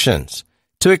Generations.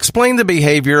 To explain the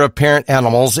behavior of parent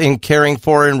animals in caring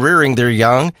for and rearing their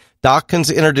young, Dawkins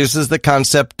introduces the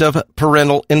concept of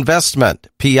parental investment,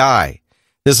 PI.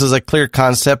 This is a clear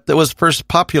concept that was first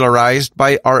popularized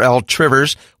by R.L.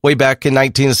 Trivers way back in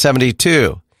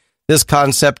 1972. This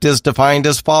concept is defined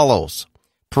as follows.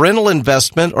 Parental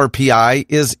investment, or PI,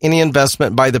 is any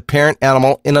investment by the parent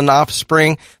animal in an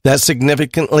offspring that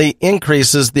significantly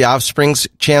increases the offspring's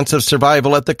chance of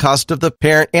survival at the cost of the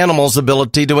parent animal's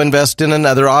ability to invest in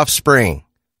another offspring.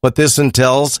 What this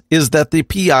entails is that the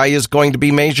PI is going to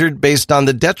be measured based on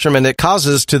the detriment it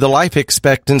causes to the life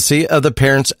expectancy of the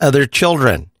parent's other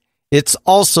children. It's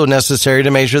also necessary to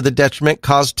measure the detriment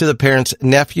caused to the parent's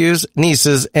nephews,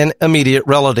 nieces, and immediate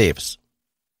relatives.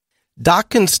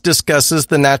 Dawkins discusses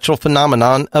the natural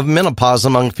phenomenon of menopause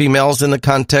among females in the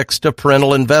context of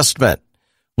parental investment.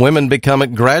 Women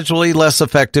become gradually less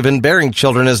effective in bearing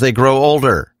children as they grow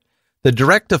older. The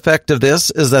direct effect of this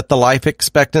is that the life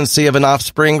expectancy of an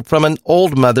offspring from an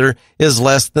old mother is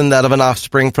less than that of an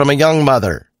offspring from a young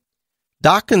mother.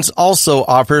 Dawkins also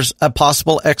offers a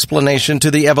possible explanation to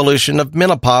the evolution of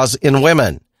menopause in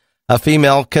women. A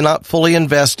female cannot fully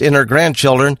invest in her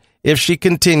grandchildren if she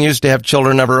continues to have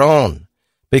children of her own.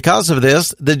 Because of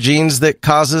this, the genes that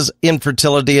causes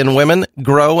infertility in women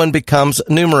grow and becomes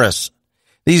numerous.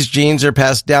 These genes are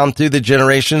passed down through the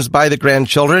generations by the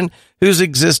grandchildren, whose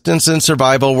existence and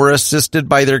survival were assisted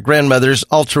by their grandmother's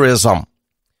altruism.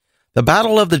 The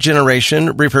battle of the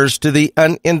generation refers to the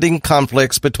unending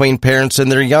conflicts between parents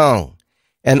and their young.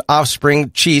 An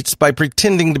offspring cheats by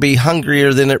pretending to be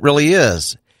hungrier than it really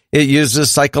is. It uses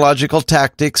psychological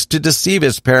tactics to deceive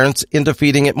its parents into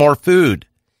feeding it more food.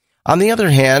 On the other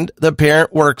hand, the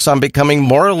parent works on becoming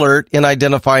more alert in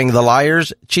identifying the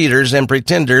liars, cheaters, and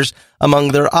pretenders among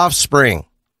their offspring.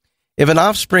 If an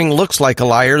offspring looks like a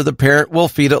liar, the parent will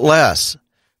feed it less.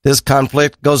 This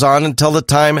conflict goes on until the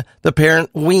time the parent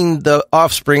weaned the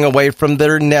offspring away from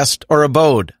their nest or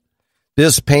abode.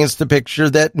 This paints the picture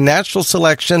that natural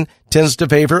selection tends to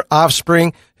favor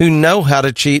offspring who know how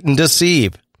to cheat and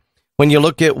deceive. When you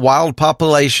look at wild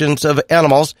populations of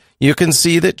animals, you can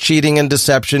see that cheating and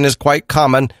deception is quite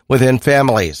common within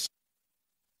families.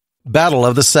 Battle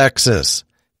of the sexes.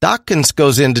 Dawkins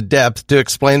goes into depth to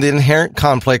explain the inherent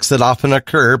conflicts that often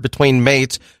occur between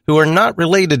mates who are not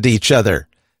related to each other.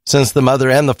 Since the mother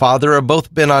and the father are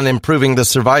both bent on improving the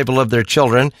survival of their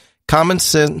children, common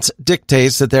sense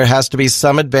dictates that there has to be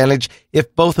some advantage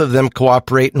if both of them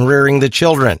cooperate in rearing the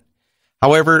children.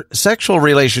 However, sexual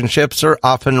relationships are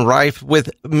often rife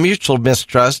with mutual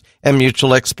mistrust and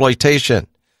mutual exploitation.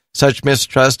 Such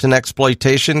mistrust and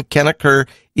exploitation can occur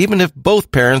even if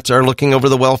both parents are looking over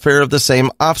the welfare of the same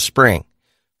offspring.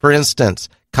 For instance,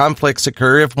 conflicts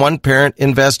occur if one parent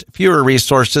invests fewer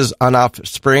resources on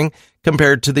offspring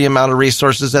compared to the amount of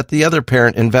resources that the other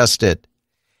parent invested.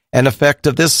 An effect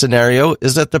of this scenario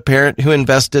is that the parent who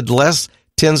invested less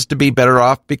tends to be better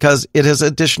off because it has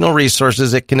additional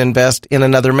resources it can invest in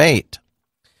another mate.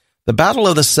 The battle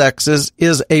of the sexes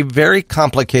is a very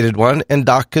complicated one, and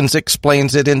Dawkins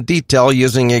explains it in detail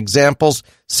using examples,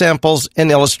 samples,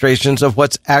 and illustrations of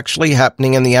what's actually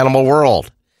happening in the animal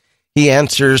world. He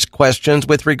answers questions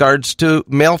with regards to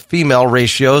male-female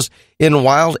ratios in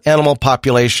wild animal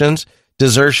populations,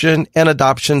 desertion and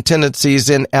adoption tendencies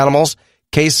in animals,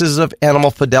 cases of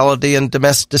animal fidelity and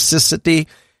domesticity,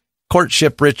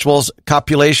 courtship rituals,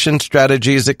 copulation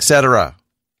strategies, etc.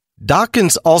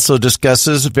 Dawkins also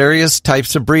discusses various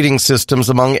types of breeding systems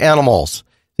among animals.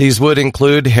 These would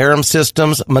include harem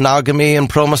systems, monogamy, and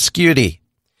promiscuity.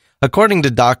 According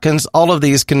to Dawkins, all of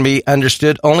these can be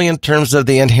understood only in terms of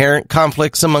the inherent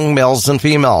conflicts among males and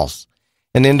females.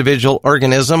 An individual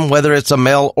organism, whether it's a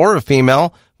male or a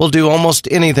female, will do almost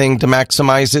anything to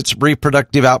maximize its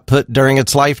reproductive output during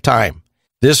its lifetime.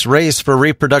 This race for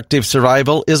reproductive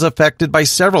survival is affected by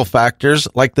several factors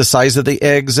like the size of the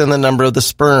eggs and the number of the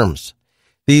sperms.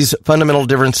 These fundamental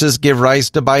differences give rise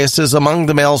to biases among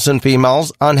the males and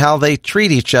females on how they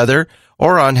treat each other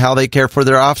or on how they care for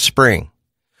their offspring.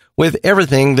 With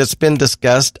everything that's been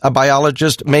discussed, a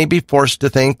biologist may be forced to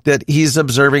think that he's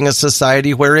observing a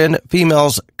society wherein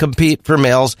females compete for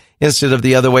males instead of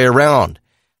the other way around.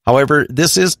 However,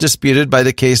 this is disputed by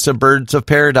the case of birds of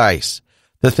paradise.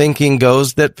 The thinking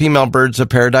goes that female birds of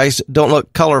paradise don't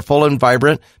look colorful and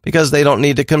vibrant because they don't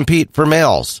need to compete for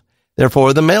males.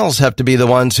 Therefore, the males have to be the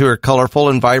ones who are colorful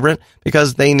and vibrant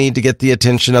because they need to get the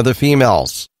attention of the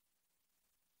females.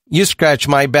 You scratch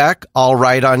my back, I'll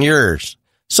ride on yours.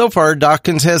 So far,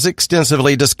 Dawkins has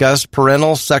extensively discussed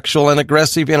parental, sexual, and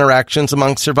aggressive interactions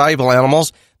among survival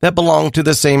animals that belong to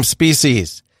the same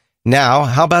species. Now,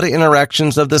 how about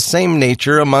interactions of the same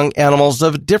nature among animals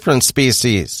of different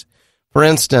species? For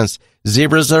instance,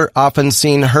 zebras are often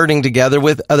seen herding together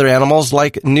with other animals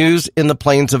like gnus in the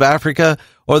plains of Africa,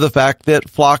 or the fact that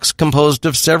flocks composed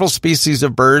of several species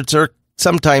of birds are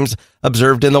sometimes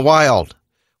observed in the wild.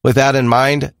 With that in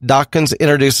mind, Dawkins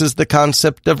introduces the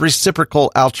concept of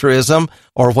reciprocal altruism,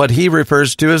 or what he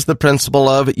refers to as the principle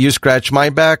of you scratch my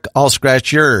back, I'll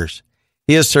scratch yours.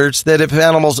 He asserts that if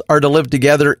animals are to live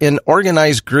together in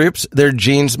organized groups, their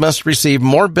genes must receive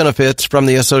more benefits from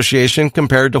the association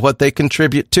compared to what they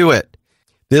contribute to it.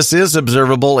 This is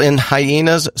observable in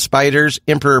hyenas, spiders,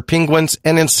 emperor penguins,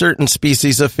 and in certain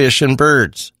species of fish and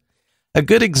birds. A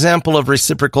good example of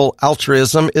reciprocal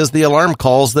altruism is the alarm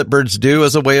calls that birds do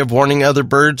as a way of warning other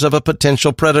birds of a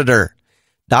potential predator.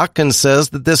 Dawkins says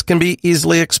that this can be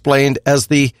easily explained as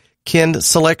the kin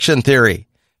selection theory.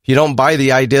 If you don't buy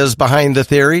the ideas behind the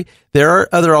theory, there are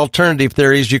other alternative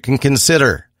theories you can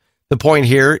consider. The point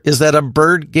here is that a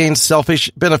bird gains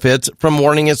selfish benefits from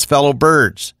warning its fellow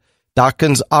birds.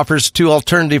 Dawkins offers two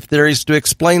alternative theories to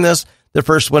explain this. The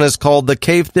first one is called the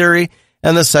cave theory,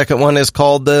 and the second one is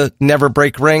called the never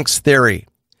break ranks theory.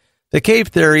 The cave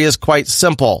theory is quite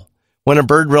simple. When a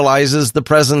bird realizes the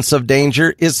presence of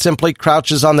danger, it simply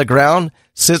crouches on the ground,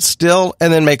 sits still,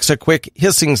 and then makes a quick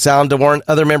hissing sound to warn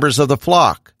other members of the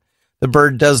flock. The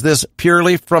bird does this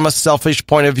purely from a selfish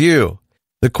point of view.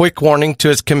 The quick warning to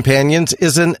its companions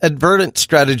is an advertent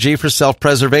strategy for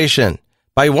self-preservation.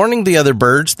 By warning the other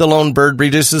birds, the lone bird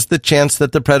reduces the chance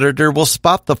that the predator will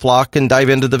spot the flock and dive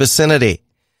into the vicinity.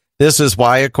 This is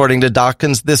why, according to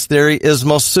Dawkins, this theory is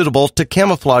most suitable to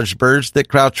camouflage birds that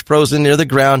crouch frozen near the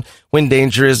ground when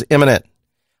danger is imminent.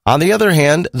 On the other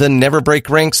hand, the never break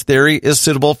ranks theory is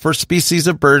suitable for species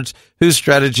of birds whose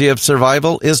strategy of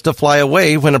survival is to fly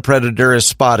away when a predator is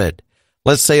spotted.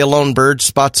 Let's say a lone bird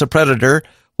spots a predator.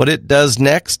 What it does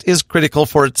next is critical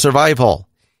for its survival.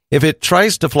 If it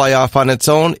tries to fly off on its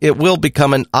own, it will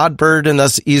become an odd bird and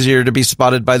thus easier to be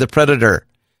spotted by the predator.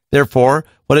 Therefore,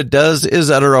 what it does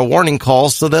is utter a warning call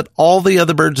so that all the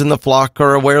other birds in the flock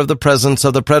are aware of the presence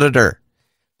of the predator.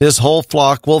 This whole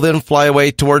flock will then fly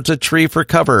away towards a tree for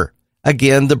cover.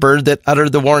 Again, the bird that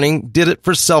uttered the warning did it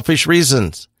for selfish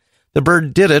reasons. The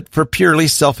bird did it for purely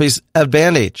selfish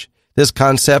advantage. This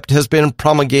concept has been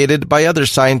promulgated by other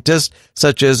scientists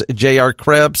such as J.R.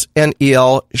 Krebs and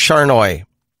E.L. Charnoy.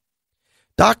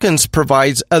 Dawkins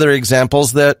provides other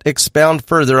examples that expound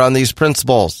further on these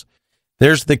principles.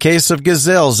 There's the case of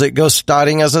gazelles that go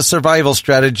stotting as a survival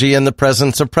strategy in the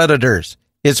presence of predators.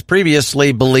 It's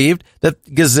previously believed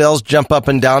that gazelles jump up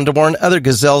and down to warn other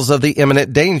gazelles of the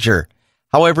imminent danger.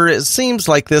 However, it seems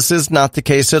like this is not the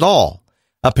case at all.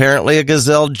 Apparently, a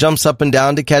gazelle jumps up and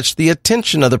down to catch the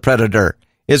attention of the predator.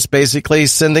 It's basically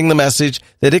sending the message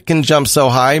that it can jump so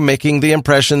high, making the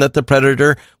impression that the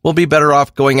predator will be better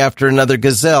off going after another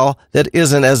gazelle that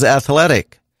isn't as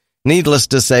athletic. Needless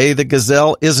to say, the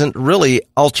gazelle isn't really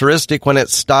altruistic when it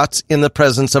stots in the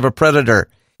presence of a predator.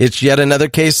 It's yet another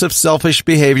case of selfish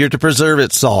behavior to preserve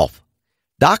itself.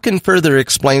 Dawkins further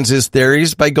explains his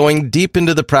theories by going deep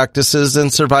into the practices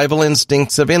and survival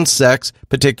instincts of insects,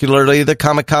 particularly the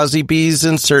kamikaze bees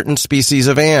and certain species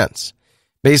of ants.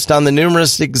 Based on the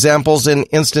numerous examples and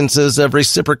instances of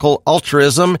reciprocal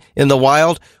altruism in the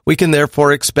wild, we can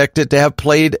therefore expect it to have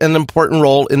played an important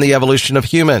role in the evolution of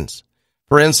humans.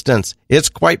 For instance, it's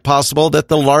quite possible that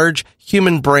the large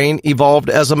human brain evolved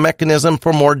as a mechanism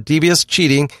for more devious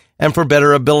cheating and for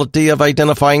better ability of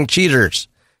identifying cheaters.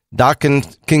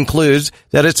 Dawkins concludes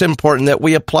that it's important that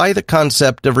we apply the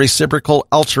concept of reciprocal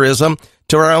altruism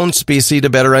to our own species to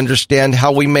better understand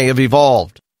how we may have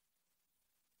evolved.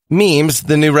 Memes,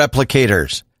 the new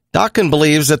replicators. Dawkins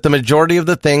believes that the majority of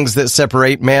the things that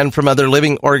separate man from other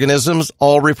living organisms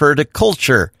all refer to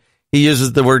culture. He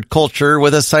uses the word culture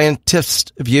with a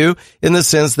scientist's view in the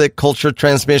sense that culture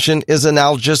transmission is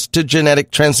analogous to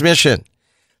genetic transmission.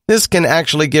 This can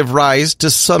actually give rise to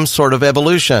some sort of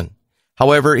evolution.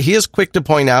 However, he is quick to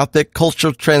point out that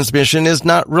cultural transmission is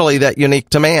not really that unique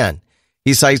to man.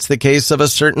 He cites the case of a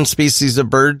certain species of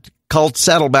bird called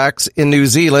saddlebacks in New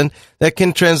Zealand that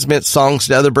can transmit songs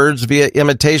to other birds via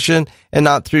imitation and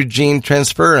not through gene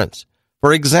transference.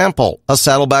 For example, a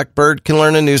saddleback bird can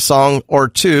learn a new song or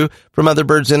two from other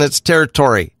birds in its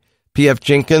territory. P.F.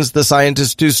 Jenkins, the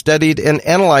scientist who studied and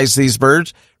analyzed these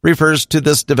birds, refers to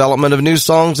this development of new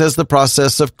songs as the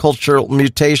process of cultural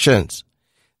mutations.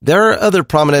 There are other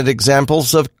prominent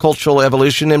examples of cultural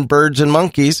evolution in birds and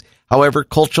monkeys. However,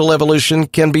 cultural evolution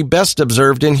can be best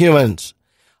observed in humans.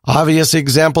 Obvious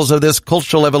examples of this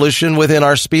cultural evolution within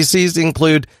our species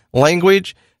include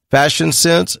language, fashion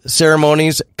sense,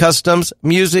 ceremonies, customs,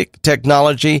 music,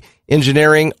 technology,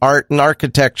 engineering, art, and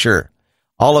architecture.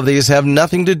 All of these have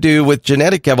nothing to do with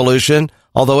genetic evolution,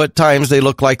 although at times they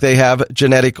look like they have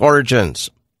genetic origins.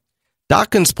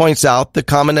 Dawkins points out the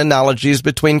common analogies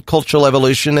between cultural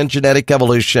evolution and genetic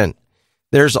evolution.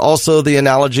 There's also the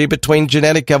analogy between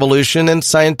genetic evolution and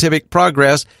scientific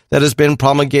progress that has been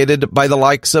promulgated by the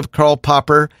likes of Karl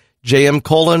Popper, J.M.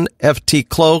 Cullen, F.T.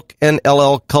 Cloak, and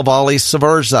L.L.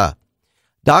 Cavalli-Sforza.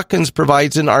 Dawkins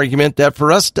provides an argument that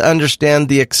for us to understand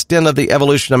the extent of the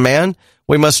evolution of man,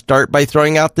 we must start by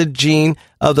throwing out the gene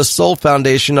of the sole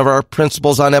foundation of our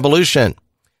principles on evolution.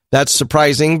 That's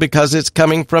surprising because it's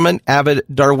coming from an avid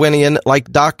Darwinian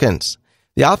like Dawkins.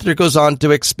 The author goes on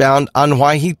to expound on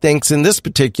why he thinks in this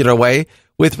particular way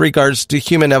with regards to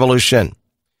human evolution.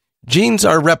 Genes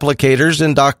are replicators,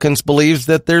 and Dawkins believes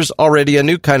that there's already a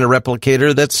new kind of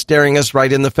replicator that's staring us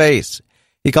right in the face.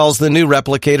 He calls the new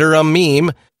replicator a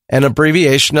meme, an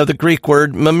abbreviation of the Greek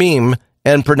word mememe,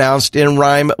 and pronounced in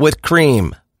rhyme with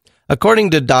cream.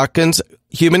 According to Dawkins,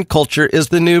 human culture is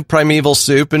the new primeval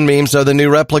soup and memes are the new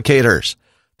replicators.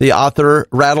 The author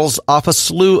rattles off a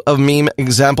slew of meme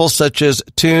examples such as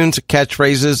tunes,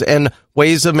 catchphrases, and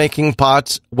ways of making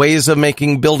pots, ways of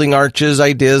making building arches,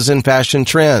 ideas, and fashion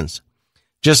trends.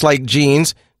 Just like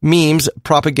genes, memes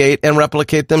propagate and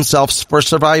replicate themselves for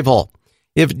survival.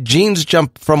 If genes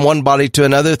jump from one body to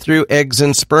another through eggs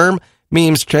and sperm,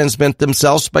 memes transmit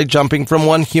themselves by jumping from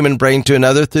one human brain to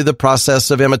another through the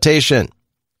process of imitation.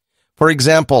 For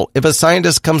example, if a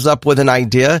scientist comes up with an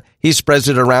idea, he spreads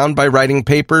it around by writing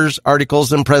papers,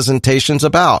 articles, and presentations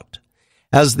about.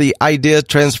 As the idea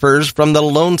transfers from the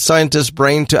lone scientist's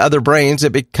brain to other brains,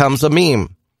 it becomes a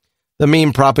meme. The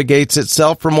meme propagates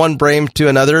itself from one brain to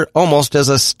another almost as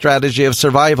a strategy of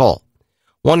survival.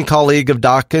 One colleague of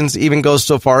Dawkins even goes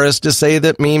so far as to say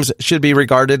that memes should be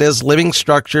regarded as living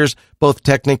structures both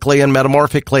technically and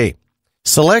metamorphically.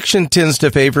 Selection tends to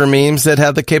favor memes that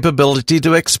have the capability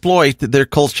to exploit their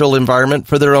cultural environment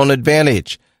for their own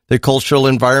advantage. The cultural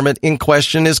environment in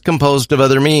question is composed of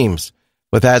other memes.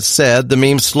 With that said, the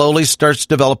meme slowly starts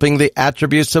developing the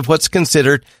attributes of what's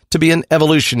considered to be an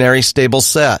evolutionary stable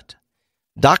set.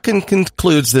 Dawkins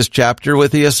concludes this chapter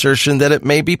with the assertion that it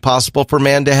may be possible for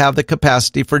man to have the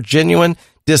capacity for genuine,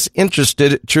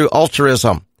 disinterested, true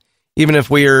altruism. Even if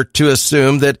we are to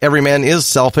assume that every man is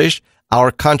selfish,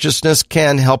 our consciousness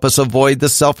can help us avoid the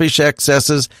selfish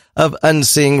excesses of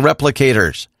unseeing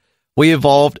replicators. We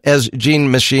evolved as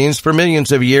gene machines for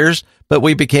millions of years, but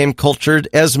we became cultured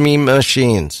as meme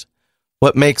machines.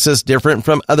 What makes us different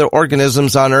from other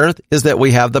organisms on Earth is that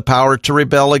we have the power to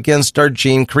rebel against our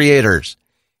gene creators.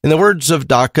 In the words of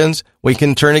Dawkins, we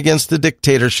can turn against the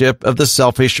dictatorship of the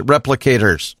selfish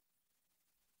replicators.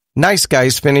 Nice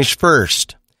guys finish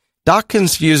first.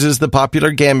 Dawkins uses the popular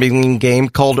gambling game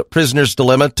called Prisoner's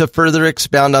Dilemma to further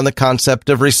expound on the concept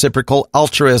of reciprocal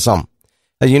altruism.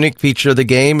 A unique feature of the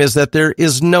game is that there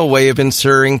is no way of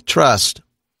ensuring trust.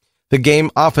 The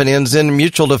game often ends in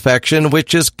mutual defection,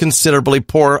 which is considerably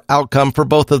poor outcome for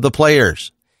both of the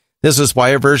players. This is why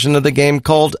a version of the game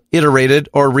called Iterated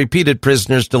or Repeated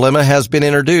Prisoner's Dilemma has been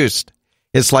introduced.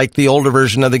 It's like the older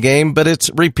version of the game, but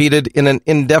it's repeated in an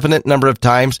indefinite number of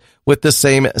times with the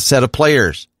same set of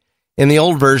players. In the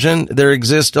old version, there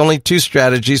exist only two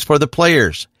strategies for the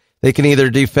players. They can either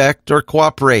defect or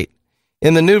cooperate.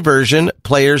 In the new version,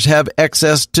 players have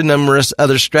access to numerous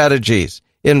other strategies.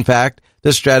 In fact,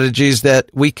 the strategies that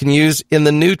we can use in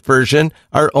the new version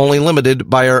are only limited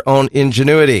by our own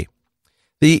ingenuity.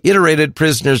 The iterated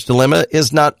prisoner's dilemma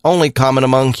is not only common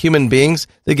among human beings,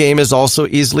 the game is also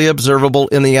easily observable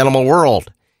in the animal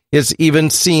world. It's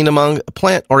even seen among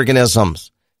plant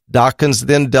organisms. Dawkins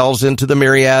then delves into the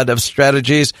myriad of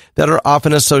strategies that are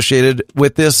often associated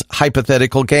with this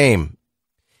hypothetical game.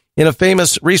 In a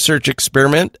famous research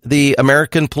experiment, the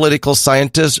American political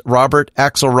scientist Robert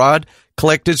Axelrod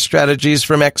collected strategies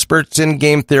from experts in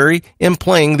game theory in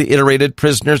playing the iterated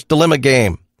prisoner's dilemma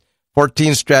game.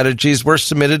 14 strategies were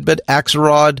submitted, but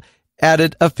Axelrod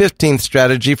added a 15th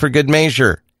strategy for good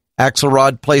measure.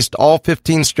 Axelrod placed all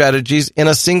 15 strategies in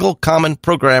a single common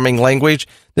programming language,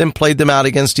 then played them out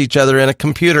against each other in a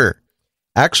computer.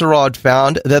 Axelrod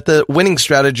found that the winning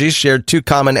strategies shared two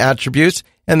common attributes,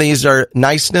 and these are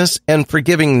niceness and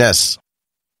forgivingness.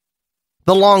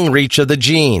 The long reach of the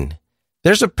gene.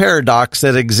 There's a paradox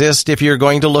that exists if you're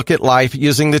going to look at life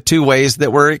using the two ways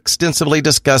that were extensively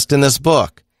discussed in this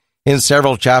book. In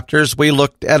several chapters, we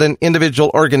looked at an individual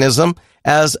organism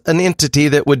as an entity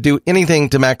that would do anything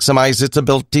to maximize its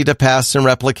ability to pass and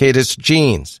replicate its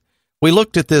genes. We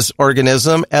looked at this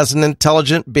organism as an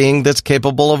intelligent being that's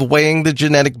capable of weighing the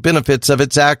genetic benefits of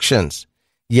its actions.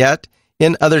 Yet,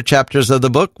 in other chapters of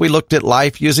the book, we looked at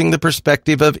life using the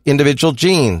perspective of individual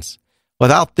genes.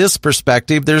 Without this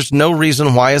perspective, there's no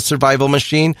reason why a survival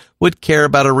machine would care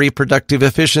about a reproductive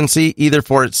efficiency either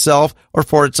for itself or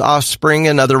for its offspring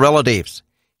and other relatives.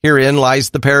 Herein lies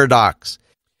the paradox.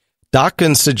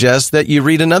 Dawkins suggests that you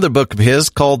read another book of his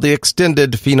called The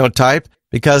Extended Phenotype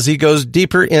because he goes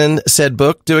deeper in said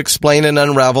book to explain and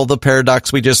unravel the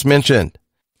paradox we just mentioned.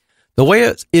 The way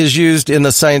it is used in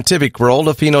the scientific world,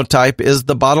 a phenotype is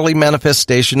the bodily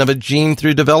manifestation of a gene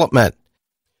through development.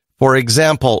 For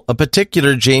example, a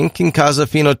particular gene can cause a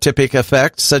phenotypic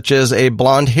effect, such as a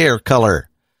blonde hair color.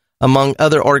 Among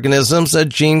other organisms, a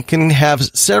gene can have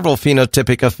several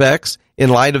phenotypic effects. In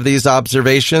light of these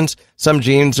observations, some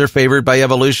genes are favored by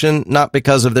evolution not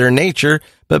because of their nature,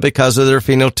 but because of their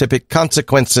phenotypic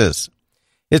consequences.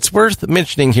 It's worth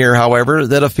mentioning here, however,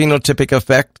 that a phenotypic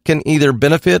effect can either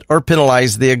benefit or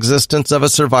penalize the existence of a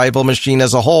survival machine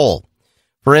as a whole.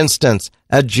 For instance,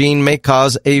 a gene may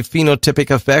cause a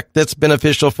phenotypic effect that's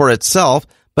beneficial for itself,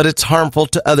 but it's harmful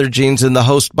to other genes in the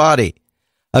host body.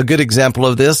 A good example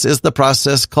of this is the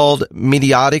process called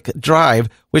meiotic drive,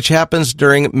 which happens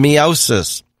during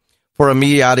meiosis. For a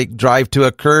meiotic drive to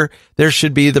occur, there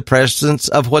should be the presence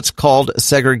of what's called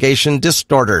segregation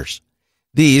disorders.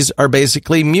 These are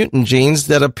basically mutant genes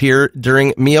that appear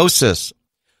during meiosis.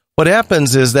 What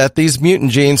happens is that these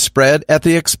mutant genes spread at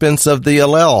the expense of the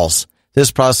alleles.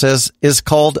 This process is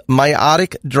called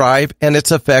meiotic drive, and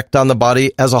its effect on the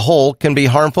body as a whole can be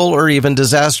harmful or even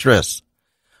disastrous.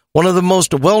 One of the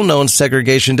most well-known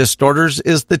segregation disorders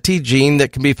is the T gene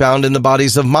that can be found in the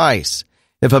bodies of mice.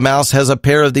 If a mouse has a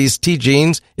pair of these T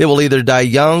genes, it will either die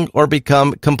young or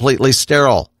become completely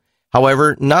sterile.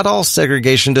 However, not all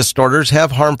segregation disorders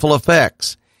have harmful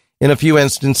effects. In a few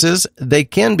instances, they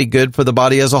can be good for the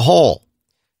body as a whole.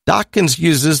 Dawkins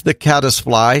uses the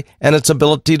caddisfly and its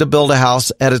ability to build a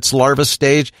house at its larva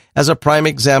stage as a prime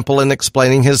example in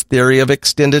explaining his theory of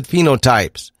extended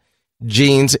phenotypes.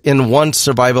 Genes in one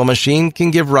survival machine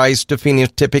can give rise to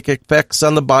phenotypic effects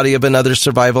on the body of another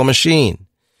survival machine.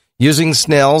 Using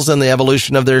snails and the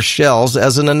evolution of their shells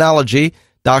as an analogy,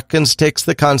 Dawkins takes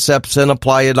the concepts and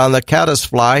apply it on the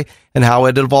caddisfly and how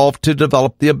it evolved to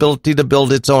develop the ability to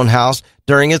build its own house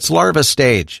during its larva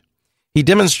stage. He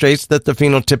demonstrates that the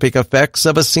phenotypic effects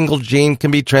of a single gene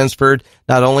can be transferred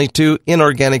not only to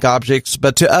inorganic objects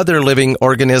but to other living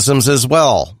organisms as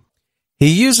well. He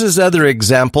uses other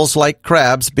examples like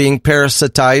crabs being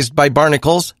parasitized by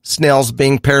barnacles, snails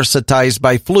being parasitized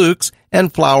by flukes,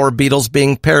 and flower beetles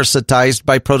being parasitized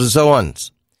by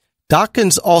protozoans.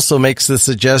 Dawkins also makes the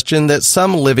suggestion that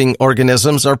some living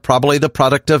organisms are probably the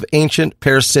product of ancient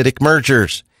parasitic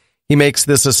mergers. He makes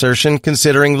this assertion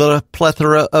considering the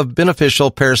plethora of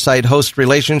beneficial parasite-host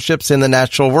relationships in the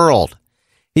natural world.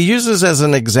 He uses as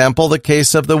an example the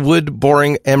case of the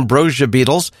wood-boring ambrosia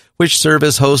beetles, which serve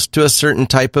as hosts to a certain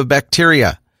type of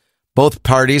bacteria. Both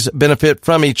parties benefit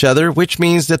from each other, which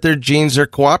means that their genes are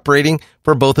cooperating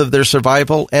for both of their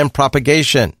survival and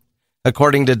propagation.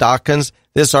 According to Dawkins,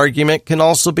 this argument can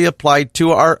also be applied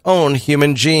to our own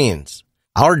human genes.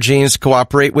 Our genes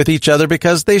cooperate with each other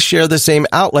because they share the same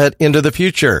outlet into the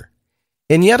future.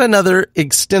 In yet another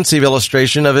extensive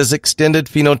illustration of his extended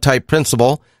phenotype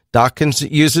principle, Dawkins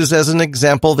uses as an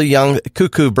example the young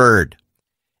cuckoo bird.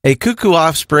 A cuckoo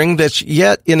offspring that's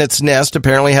yet in its nest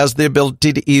apparently has the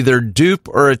ability to either dupe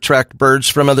or attract birds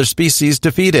from other species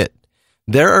to feed it.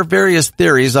 There are various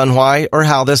theories on why or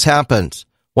how this happens.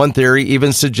 One theory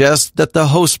even suggests that the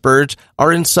host birds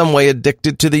are in some way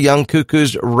addicted to the young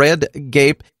cuckoo's red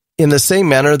gape in the same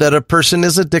manner that a person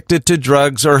is addicted to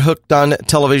drugs or hooked on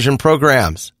television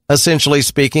programs. Essentially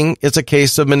speaking, it's a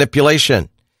case of manipulation.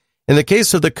 In the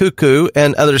case of the cuckoo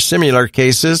and other similar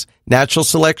cases, natural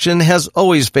selection has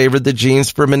always favored the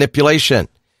genes for manipulation.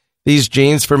 These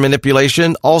genes for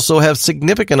manipulation also have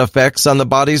significant effects on the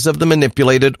bodies of the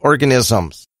manipulated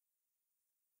organisms.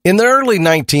 In the early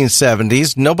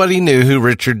 1970s, nobody knew who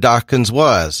Richard Dawkins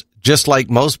was. Just like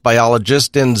most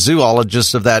biologists and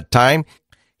zoologists of that time,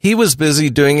 he was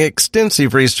busy doing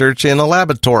extensive research in a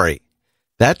laboratory.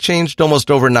 That changed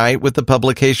almost overnight with the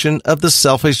publication of The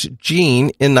Selfish Gene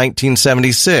in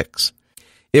 1976.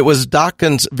 It was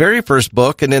Dawkins' very first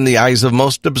book, and in the eyes of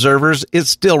most observers, it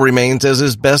still remains as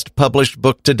his best published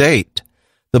book to date.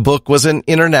 The book was an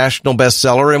international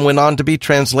bestseller and went on to be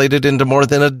translated into more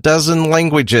than a dozen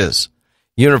languages.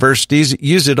 Universities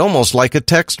use it almost like a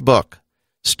textbook.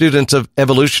 Students of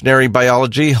evolutionary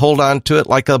biology hold on to it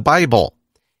like a Bible.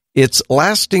 Its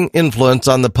lasting influence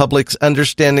on the public's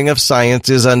understanding of science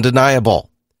is undeniable.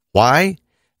 Why?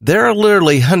 There are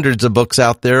literally hundreds of books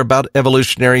out there about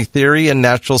evolutionary theory and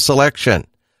natural selection.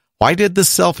 Why did The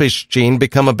Selfish Gene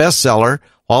become a bestseller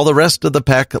while the rest of the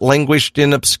pack languished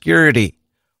in obscurity?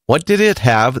 What did it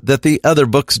have that the other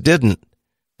books didn't?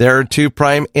 There are two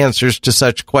prime answers to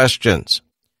such questions.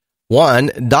 One,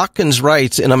 Dawkins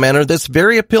writes in a manner that's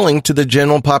very appealing to the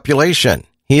general population.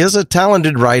 He is a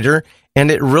talented writer, and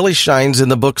it really shines in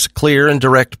the book's clear and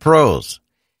direct prose.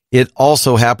 It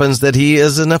also happens that he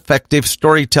is an effective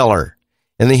storyteller.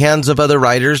 In the hands of other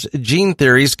writers, gene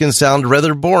theories can sound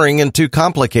rather boring and too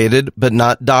complicated, but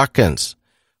not Dawkins.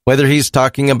 Whether he's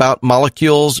talking about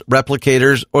molecules,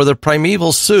 replicators, or the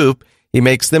primeval soup, he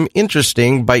makes them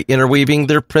interesting by interweaving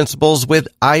their principles with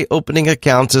eye-opening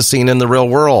accounts as seen in the real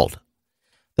world.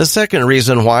 The second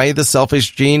reason why The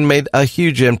Selfish Gene made a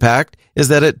huge impact is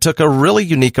that it took a really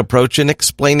unique approach in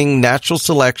explaining natural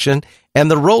selection and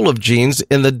the role of genes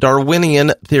in the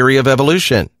Darwinian theory of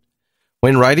evolution.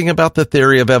 When writing about the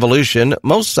theory of evolution,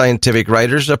 most scientific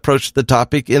writers approach the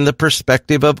topic in the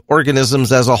perspective of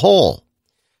organisms as a whole.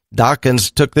 Dawkins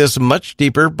took this much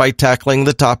deeper by tackling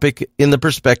the topic in the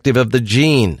perspective of the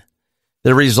gene.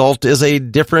 The result is a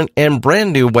different and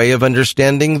brand new way of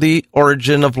understanding the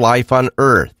origin of life on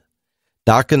Earth.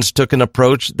 Dawkins took an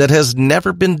approach that has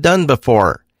never been done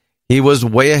before. He was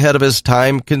way ahead of his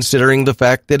time considering the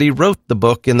fact that he wrote the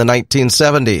book in the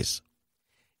 1970s.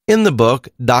 In the book,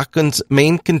 Dawkins'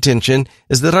 main contention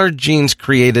is that our genes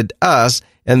created us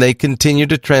and they continue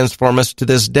to transform us to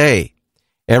this day.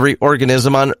 Every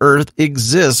organism on Earth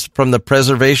exists from the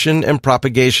preservation and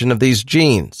propagation of these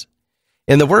genes.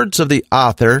 In the words of the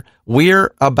author,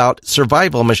 we're about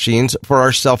survival machines for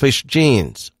our selfish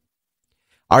genes.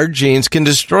 Our genes can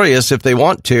destroy us if they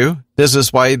want to. This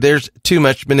is why there's too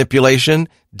much manipulation,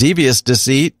 devious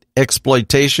deceit,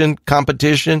 exploitation,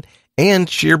 competition, and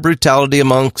sheer brutality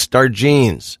amongst our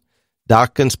genes.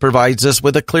 Dawkins provides us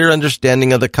with a clear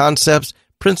understanding of the concepts,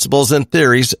 principles, and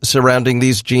theories surrounding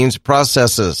these genes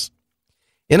processes.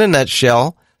 In a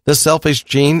nutshell, The Selfish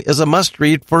Gene is a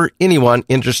must-read for anyone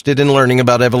interested in learning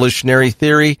about evolutionary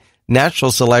theory,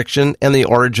 natural selection, and the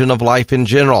origin of life in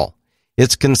general.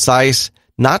 It's concise,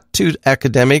 not too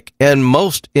academic, and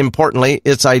most importantly,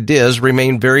 its ideas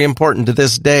remain very important to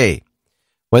this day.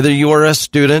 Whether you are a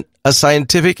student, a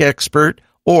scientific expert,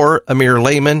 or a mere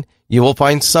layman, you will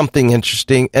find something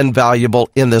interesting and valuable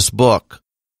in this book.